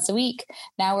 once a week,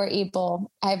 now I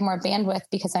have more bandwidth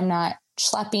because I'm not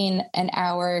schlepping an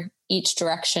hour each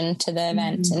direction to the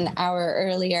event, an hour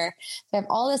earlier. So I have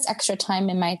all this extra time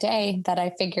in my day that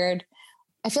I figured,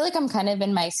 I feel like I'm kind of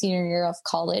in my senior year of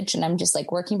college and I'm just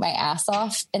like working my ass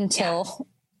off until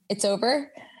it's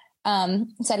over.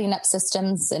 Setting up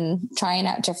systems and trying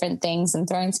out different things and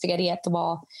throwing spaghetti at the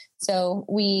wall. So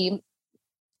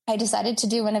I decided to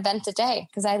do an event a day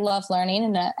because I love learning.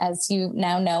 And as you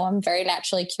now know, I'm very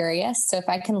naturally curious. So if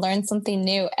I can learn something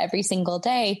new every single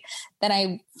day, then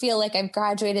I feel like I've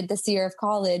graduated this year of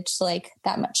college, like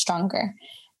that much stronger.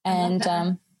 And,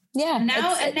 and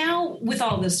now with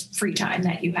all this free time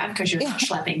that you have, because you're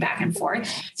schlepping back and forth,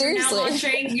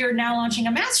 you're now launching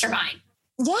a mastermind.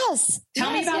 Yes.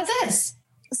 Tell me about this.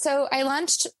 So I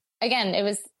launched, again,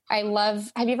 have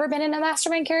you ever been in a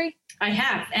mastermind, Carrie? I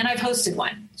have, and I've hosted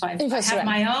one. So I have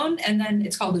my own, and then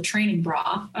it's called the Training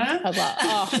Bra.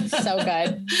 Oh, so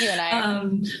good. You and I.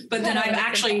 But then I've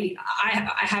actually, I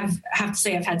have to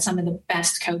say I've had some of the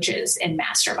best coaches in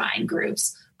mastermind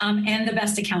groups, and the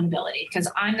best accountability, because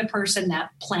I'm the person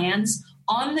that plans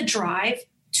on the drive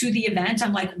to the event.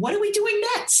 I'm like, what are we doing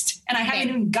next? And I haven't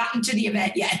even gotten to the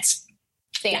event yet.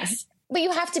 Yes. But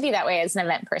you have to be that way as an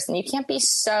event person. You can't be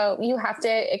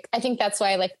I think that's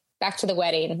why, like, back to the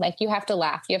wedding, like you have to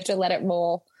laugh. You have to let it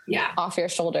roll off your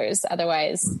shoulders.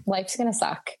 Otherwise life's going to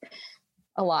suck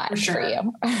a lot for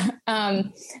you.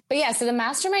 So the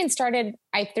mastermind started,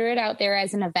 I threw it out there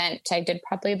as an event. I did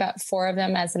probably about 4 of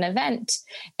them as an event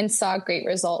and saw great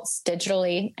results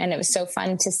digitally. And it was so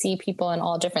fun to see people in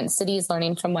all different cities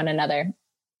learning from one another.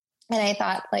 And I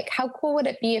thought, like, how cool would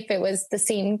it be if it was the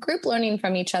same group learning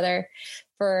from each other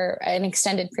for an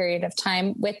extended period of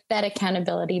time with that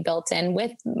accountability built in,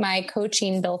 with my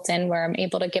coaching built in, where I'm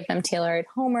able to give them tailored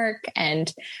homework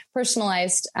and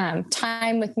personalized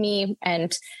time with me.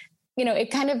 And,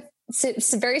 it kind of,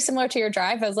 it's very similar to your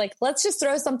drive. I was like, let's just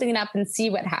throw something up and see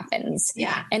what happens.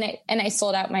 Yeah. And I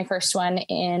sold out my first one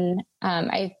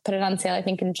I put it on sale, I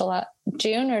think in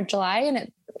June or July, and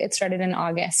it started in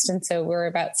August. And so we're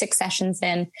about 6 sessions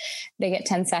in. They get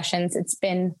 10 sessions. It's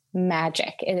been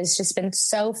magic. It has just been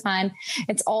so fun.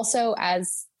 It's also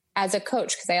as a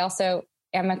coach, because I also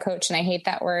am a coach, and I hate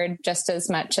that word just as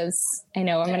much as I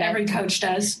know every coach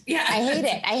does. Yeah.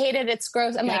 I hate it. It's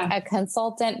gross. I'm like a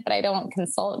consultant, but I don't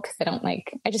consult because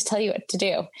I just tell you what to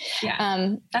do.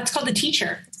 Yeah. That's called a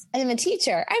teacher. I'm a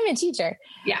teacher.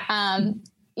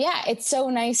 Yeah. It's so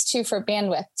nice too for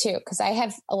bandwidth too, because I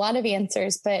have a lot of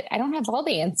answers, but I don't have all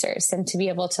the answers, and to be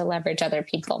able to leverage other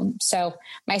people. So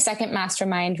my second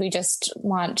mastermind, we just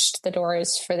launched the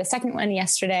doors for the second one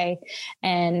yesterday,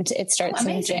 and it starts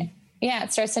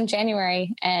it starts in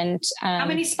January. And how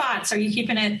many spots are you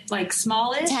keeping it, like,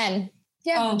 smallish? 10.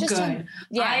 Yeah. Oh, good. 10.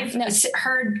 Yeah. I've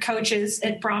heard coaches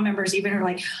at Bra members even are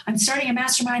like, I'm starting a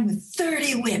mastermind with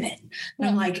 30 women. And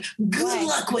I'm like, good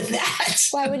luck with that.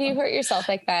 Why would you hurt yourself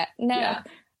like that? No.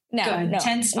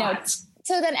 10 spots. No.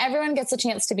 So then everyone gets a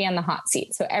chance to be on the hot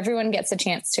seat. So everyone gets a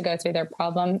chance to go through their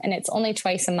problem, and it's only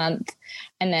twice a month.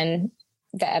 And then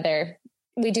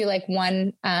we do like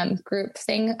one group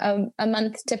thing a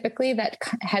month typically that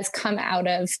has come out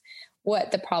of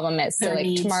what the problem is. So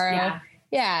like tomorrow,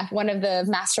 one of the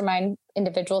mastermind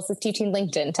individuals is teaching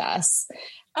LinkedIn to us.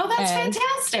 Oh, that's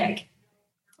fantastic.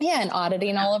 Yeah. And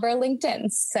auditing all of our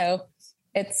LinkedIns. So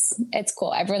it's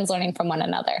cool. Everyone's learning from one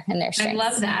another and their strengths. I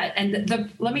love that. And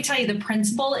let me tell you, the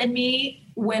principal in me,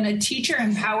 when a teacher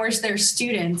empowers their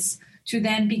students to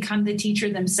then become the teacher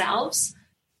themselves,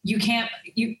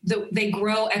 they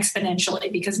grow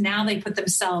exponentially, because now they put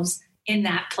themselves in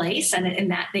that place, and in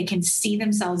that they can see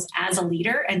themselves as a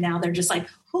leader. And now they're just like,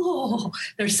 oh,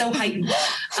 they're so heightened.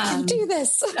 I can do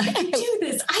this. I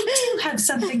do have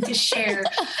something to share.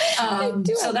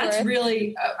 So that's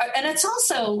really, and it's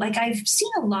also like, I've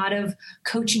seen a lot of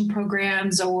coaching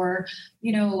programs or,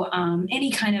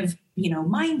 any kind of,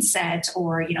 mindset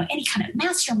or, any kind of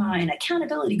mastermind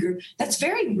accountability group that's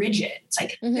very rigid. It's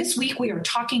like, this week we are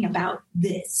talking about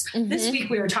this. This week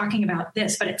we are talking about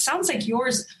this, but it sounds like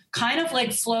yours kind of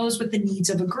like flows with the needs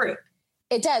of a group.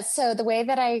 It does. So the way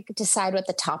that I decide what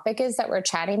the topic is that we're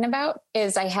chatting about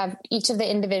is I have each of the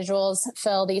individuals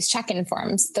fill these check-in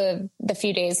forms the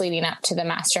few days leading up to the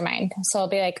mastermind. So I'll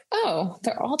be like, oh,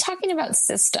 they're all talking about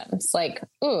systems. Like,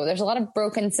 oh, there's a lot of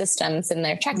broken systems in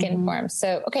their check-in forms.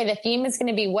 So, okay, the theme is going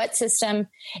to be what system,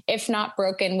 if not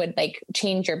broken, would like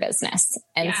change your business.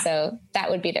 And so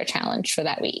that would be their challenge for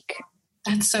that week.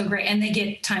 That's so great. And they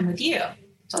get time with you.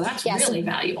 So that's really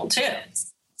valuable too.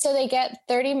 So they get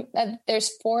there's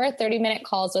 4 30-minute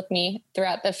calls with me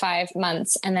throughout the 5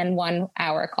 months, and then 1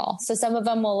 hour call. So some of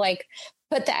them will like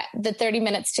put the 30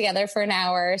 minutes together for an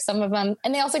hour, some of them,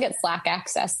 and they also get Slack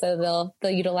access. So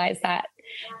they'll utilize that,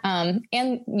 and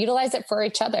utilize it for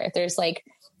each other. There's like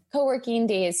co-working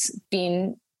days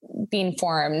being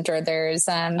formed, or there's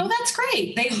that's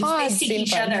great. They seek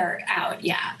each other out.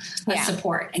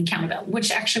 Support and accountability,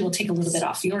 which actually will take a little bit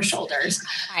off your shoulders.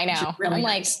 I know. Really I'm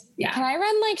nice. like, can I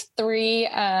run like 3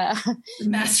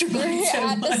 masterminds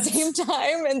at the same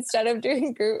time instead of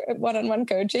doing group one-on-one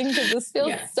coaching? Because this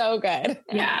feels so good.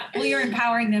 Yeah. Well, you're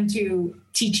empowering them to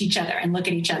teach each other and look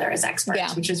at each other as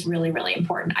experts, which is really, really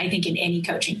important. I think in any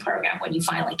coaching program, when you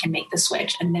finally can make the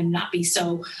switch and them not be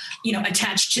so,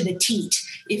 attached to the teat,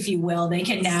 if you will, they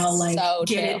can now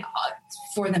get it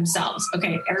for themselves.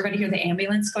 Okay. Everybody hear the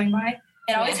ambulance going by?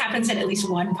 It always happens at least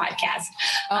one podcast.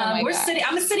 I'm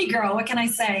a city girl. What can I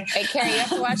say? Hey, Carrie, you have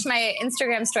to watch my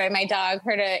Instagram story. My dog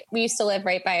we used to live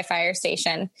right by a fire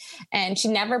station, and she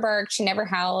never barked. She never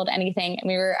howled anything. And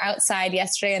we were outside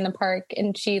yesterday in the park,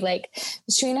 and she was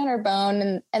chewing on her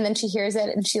bone, and then she hears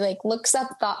it, and she looks up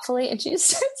thoughtfully, and she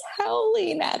starts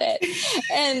howling at it.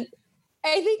 And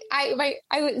I think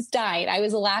I was dying. I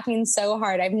was laughing so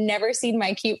hard. I've never seen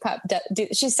my cute pup do.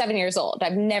 She's 7 years old.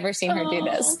 I've never seen her do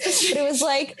this. But it was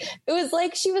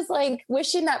like she was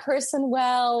wishing that person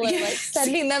well, and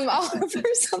sending them off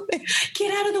or something.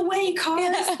 Get out of the way,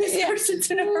 cars. This person's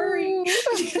in a hurry.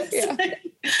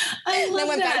 I love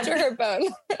went back to her bone.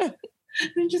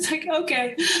 I'm just like,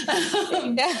 okay.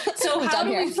 So how do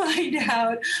we find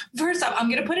out? First off, I'm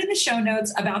going to put in the show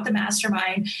notes about the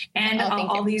mastermind and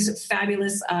all these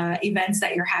fabulous events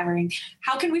that you're having.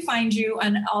 How can we find you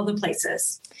on all the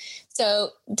places?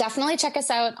 So definitely check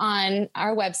us out on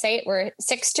our website. We're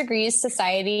 6 Degrees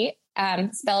Society,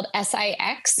 spelled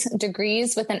SIX,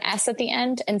 degrees with an S at the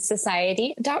end, and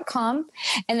society.com.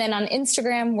 And then on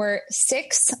Instagram, we're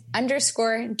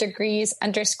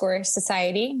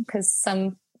 6_degrees_society, because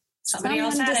someone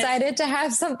decided to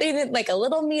have something like a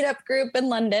little meetup group in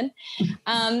London.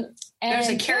 There's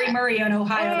a Carrie Murray in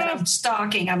Ohio that I'm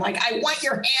stalking. I'm like, I want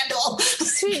your handle.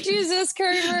 Sweet Jesus,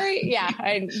 Carrie Murray. Yeah,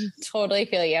 I totally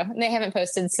feel you. And they haven't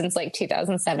posted since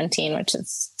 2017, which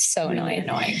is so really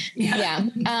annoying. Yeah.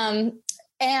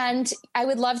 And I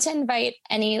would love to invite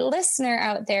any listener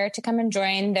out there to come and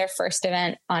join their first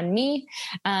event on me.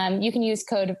 You can use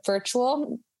code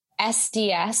virtual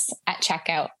SDS at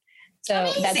checkout.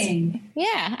 So amazing.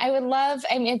 I would love,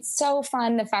 it's so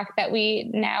fun. The fact that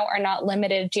we now are not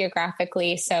limited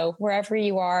geographically. So wherever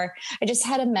you are, I just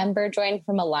had a member join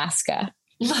from Alaska.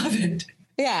 Love it.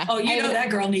 Yeah. Oh, that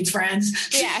girl needs friends.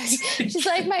 Yeah. She's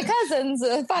like, my cousins,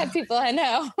 5 people I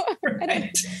know.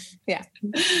 Right. Yeah.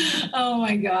 Oh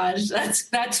my gosh.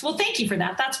 That's, well, thank you for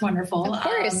that. That's wonderful. Of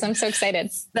course. I'm so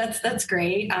excited. That's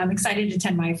great. I'm excited to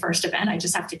attend my first event. I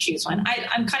just have to choose one.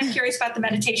 I'm kind of curious about the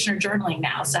meditation or journaling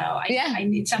now. So I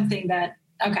need something that,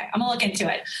 okay, I'm gonna look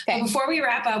into it. Okay. But before we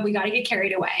wrap up, we got to get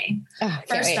carried away.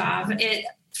 First off,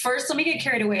 let me get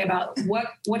carried away about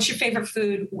what's your favorite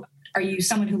food? Are you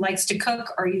someone who likes to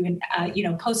cook? Are you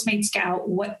Postmate Scout?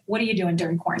 What are you doing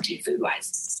during quarantine food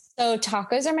wise? So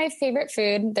tacos are my favorite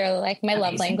food. They're like my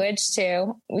love language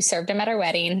too. We served them at our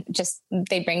wedding.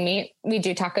 We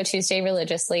do Taco Tuesday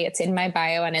religiously. It's in my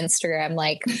bio on Instagram.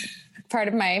 Like part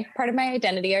of my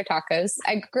identity are tacos.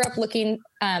 I grew up looking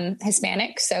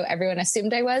Hispanic, so everyone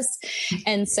assumed I was.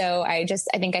 And so I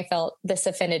think I felt this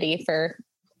affinity for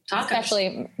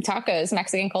especially tacos,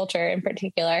 Mexican culture in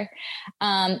particular.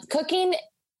 Cooking,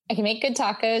 I can make good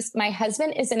tacos. My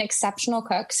husband is an exceptional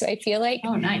cook. So I feel like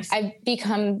I've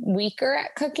become weaker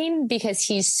at cooking because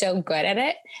he's so good at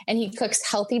it, and he cooks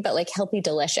healthy, but healthy,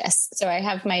 delicious. So I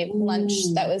have my lunch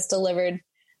that was delivered.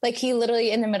 He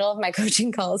literally in the middle of my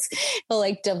coaching calls,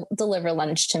 he'll deliver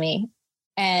lunch to me.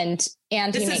 And he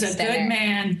makes dinner. Good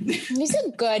man. He's a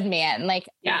good man.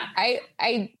 I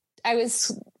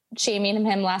was shaming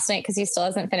him last night because he still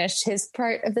hasn't finished his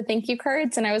part of the thank you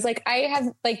cards. And I was like, I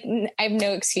have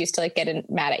no excuse to get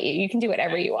mad at you. You can do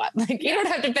whatever you want. You don't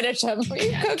have to finish them.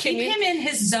 Keep him in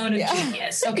his zone of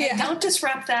genius. Okay. Yeah. Don't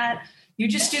disrupt that. You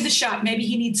just do the shop. Maybe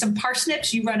he needs some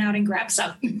parsnips. You run out and grab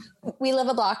some. We live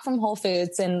a block from Whole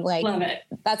Foods, and love it.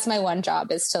 That's my one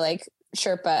job, is to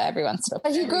Sherpa every once in a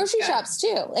while. But he grocery shops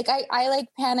too. I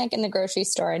panic in the grocery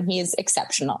store, and he's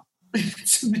exceptional.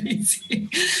 It's amazing.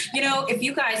 If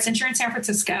you guys, since you're in San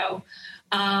Francisco,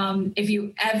 if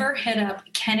you ever hit up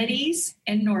Kennedy's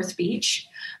in North Beach,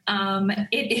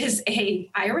 it is a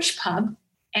Irish pub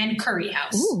and curry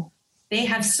house. Ooh. They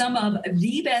have some of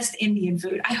the best Indian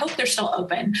food. I hope they're still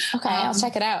open. Okay, I'll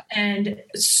check it out. And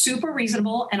super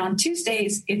reasonable. And on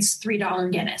Tuesdays, it's $3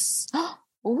 Guinness.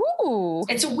 Ooh.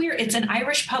 It's an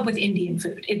Irish pub with Indian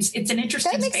food. It's an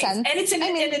interesting that makes space. sense. And it's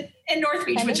in North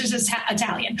Beach, which is just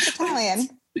Italian.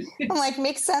 I'm like,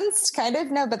 makes sense, kind of.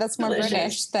 No, but that's more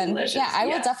British than. Delicious. Yeah, I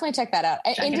will definitely check that out.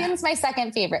 Indian's my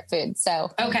second favorite food. So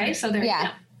okay, so there.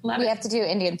 Yeah, we have to do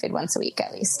Indian food once a week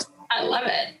at least. I love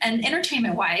it. And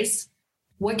entertainment wise,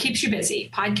 what keeps you busy?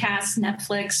 Podcasts,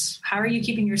 Netflix. How are you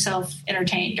keeping yourself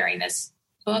entertained during this?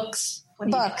 Books.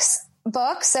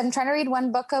 Books. I'm trying to read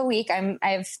one book a week. I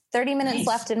have 30 minutes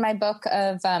left in my book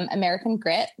of American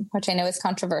Grit, which I know is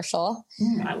controversial.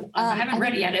 I haven't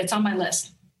read it yet. It's on my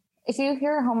list. If you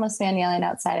hear a homeless man yelling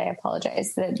outside, I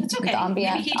apologize. It's okay. Maybe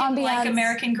he didn't like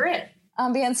American Grit.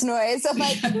 Ambience noise. I'm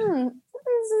like, is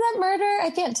that murder? I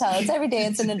can't tell. It's every day.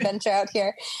 It's an adventure out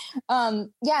here.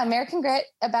 American Grit,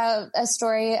 about a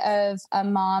story of a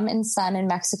mom and son in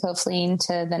Mexico fleeing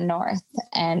to the north.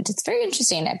 And it's very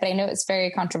interesting, but I know it's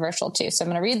very controversial too. So I'm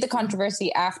going to read the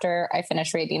controversy after I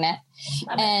finish reading it.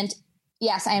 And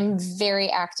yes, I'm very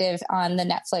active on the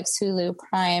Netflix, Hulu,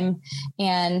 Prime,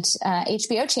 and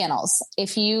HBO channels.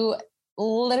 If you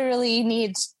literally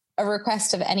need a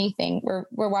request of anything, we're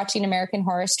watching American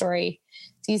Horror Story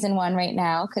season 1 right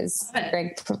now because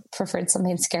Greg preferred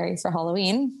something scary for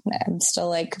Halloween. I'm still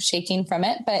like shaking from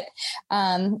it, but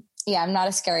I'm not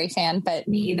a scary fan. But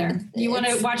me either. You want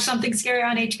to watch something scary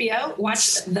on HBO?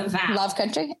 Watch The Vow. Love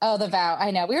Country. Oh, The Vow.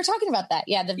 I know. We were talking about that.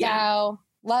 Yeah, The Vow.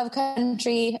 Love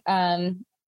Country.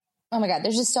 Oh my God,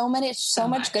 there's just so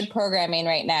much good programming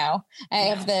right now. I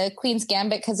have the Queen's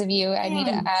Gambit because of you. I need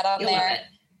to add on there.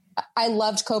 I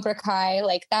loved Cobra Kai.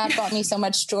 Like that brought me so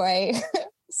much joy.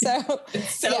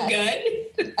 It's so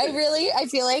good. I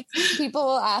feel like people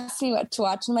will ask me what to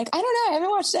watch. I'm like, I don't know. I haven't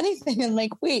watched anything. I'm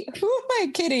like, wait, who am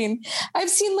I kidding? I've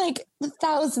seen like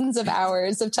thousands of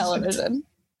hours of television.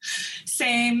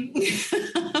 Same.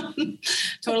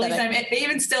 Totally same.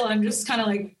 Even still, I'm just kind of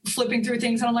like flipping through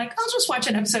things and I'm like, I'll just watch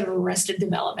an episode of Arrested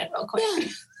Development real quick.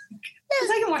 Because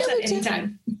I can watch that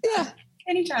anytime. Yeah.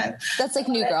 Anytime. That's like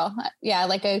New Girl. Yeah.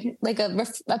 Like a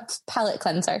palate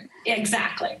cleanser.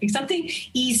 Exactly. Something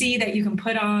easy that you can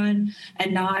put on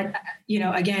and not,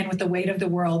 again, with the weight of the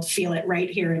world, feel it right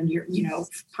here in your,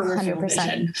 peripheral 100%.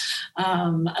 Vision.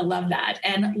 I love that.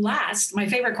 And last, my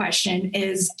favorite question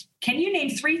is, can you name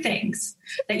 3 things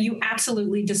that you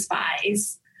absolutely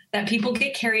despise that people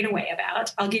get carried away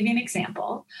about? I'll give you an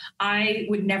example. I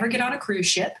would never get on a cruise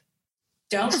ship.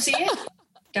 Don't see it.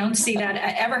 Don't see that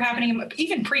ever happening,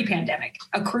 even pre-pandemic.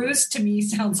 A cruise to me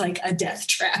sounds like a death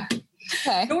trap.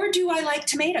 Okay. Nor do I like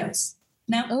tomatoes.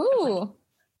 No. Ooh,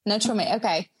 no tomato.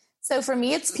 Okay. So for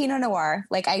me, it's Pinot Noir.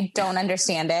 Like I don't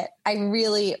understand it. I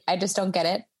just don't get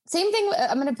it. Same thing.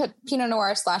 I'm going to put Pinot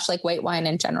Noir / like white wine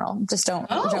in general. Just don't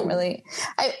really,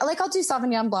 I'll do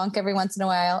Sauvignon Blanc every once in a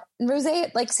while.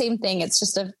 Rosé, like same thing. It's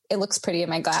just it looks pretty in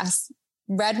my glass.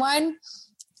 Red wine,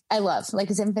 I love like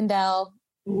Zinfandel,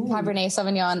 Cabernet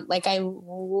Sauvignon. Like I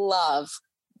love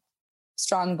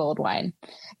strong, bold wine.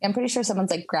 I'm pretty sure someone's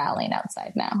like growling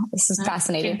outside now. This is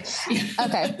fascinating.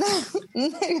 Okay.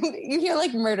 You hear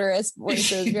like murderous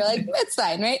voices. You're like, that's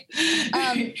fine, right?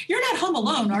 You're not home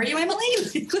alone, are you, Emily?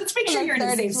 Let's make sure you're in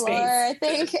a safe space. I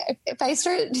think if I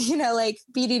start, like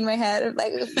beating my head,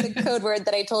 like the code word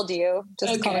that I told you,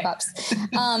 just call the cops.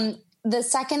 The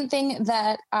second thing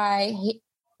that I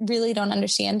really don't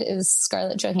understand is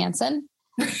Scarlett Johansson.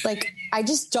 Like, I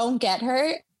just don't get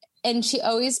her. And she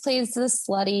always plays the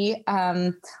slutty,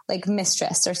 like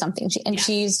mistress or something.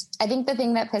 She's, I think the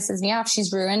thing that pisses me off,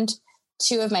 she's ruined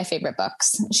 2 of my favorite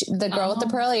books. The Girl with the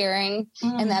Pearl Earring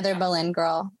and the other Boleyn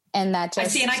Girl. And that just... I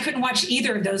see, and I couldn't watch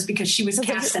either of those because she was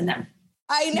cast in them.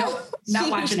 I know. Nope, not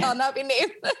watching it. I'll not be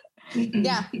named.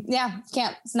 Yeah.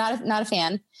 Can't. It's not a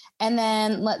fan. And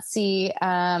then let's see.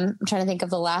 I'm trying to think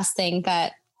of the last thing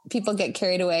that people get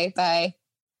carried away by.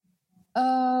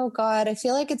 Oh God, I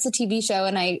feel like it's a TV show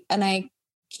and I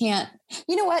can't,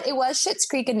 you know what? It was Schitt's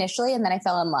Creek initially. And then I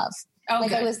fell in love.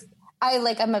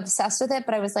 I'm obsessed with it,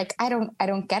 but I was like, I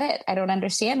don't get it. I don't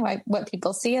understand what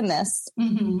people see in this.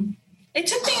 Mm-hmm. It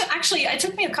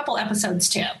took me a couple episodes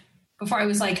too, before I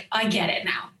was like, I get it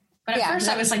now. But at first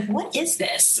I was like, what is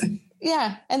this?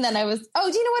 Yeah. And then do you know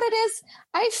what it is?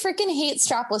 I freaking hate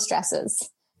strapless dresses.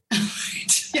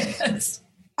 Yes.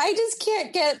 I just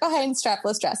can't get behind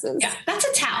strapless dresses. Yeah, that's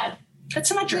a towel.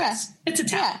 That's not a dress. Yeah. It's a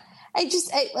towel. Yeah.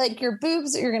 I like your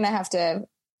boobs. You're going to have to,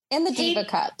 and the Diva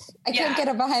Cup. I can't get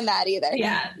it behind that either.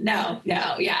 Yeah, no.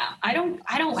 Yeah. I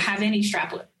don't have any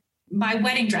strapless. My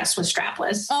wedding dress was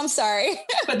strapless. Oh, I'm sorry.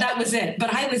 But that was it.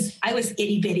 But I was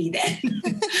itty bitty then.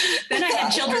 Then I had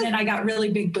children and I got really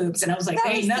big boobs and I was like,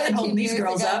 hey, nothing holding these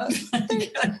girls up.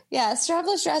 Yeah.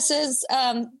 Strapless dresses.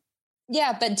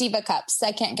 Yeah, but diva cups,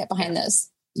 I can't get behind those.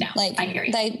 No, like I hear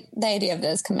you. The idea of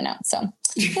those coming out. So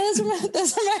those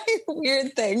are my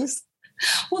weird things.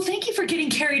 Well, thank you for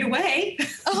getting carried away.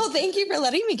 Oh, thank you for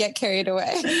letting me get carried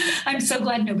away. I'm so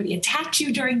glad nobody attacked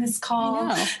you during this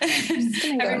call.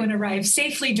 Everyone arrived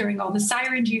safely during all the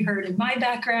sirens you heard in my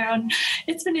background.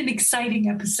 It's been an exciting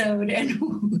episode,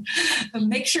 and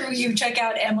make sure you check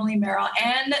out Emily Merrill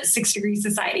and 6 Degrees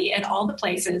Society and all the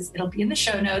places. It'll be in the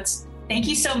show notes. Thank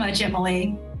you so much,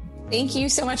 Emily. Thank you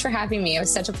so much for having me. It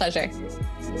was such a pleasure.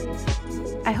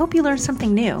 I hope you learned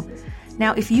something new.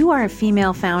 Now, if you are a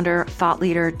female founder, thought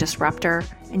leader, disruptor,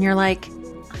 and you're like,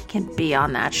 I can be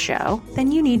on that show,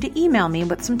 then you need to email me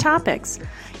with some topics.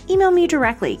 Email me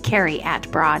directly,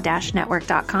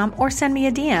 Carrie@bra-network.com, or send me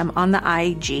a DM on the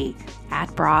IG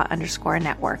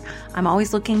 @bra_network. I'm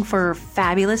always looking for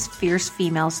fabulous, fierce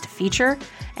females to feature.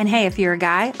 And hey, if you're a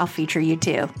guy, I'll feature you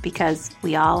too, because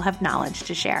we all have knowledge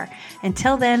to share.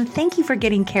 Until then, thank you for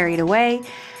getting carried away.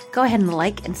 Go ahead and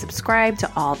like and subscribe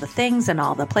to all the things and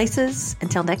all the places.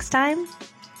 Until next time,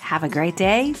 have a great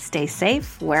day, stay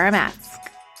safe, wear a mask.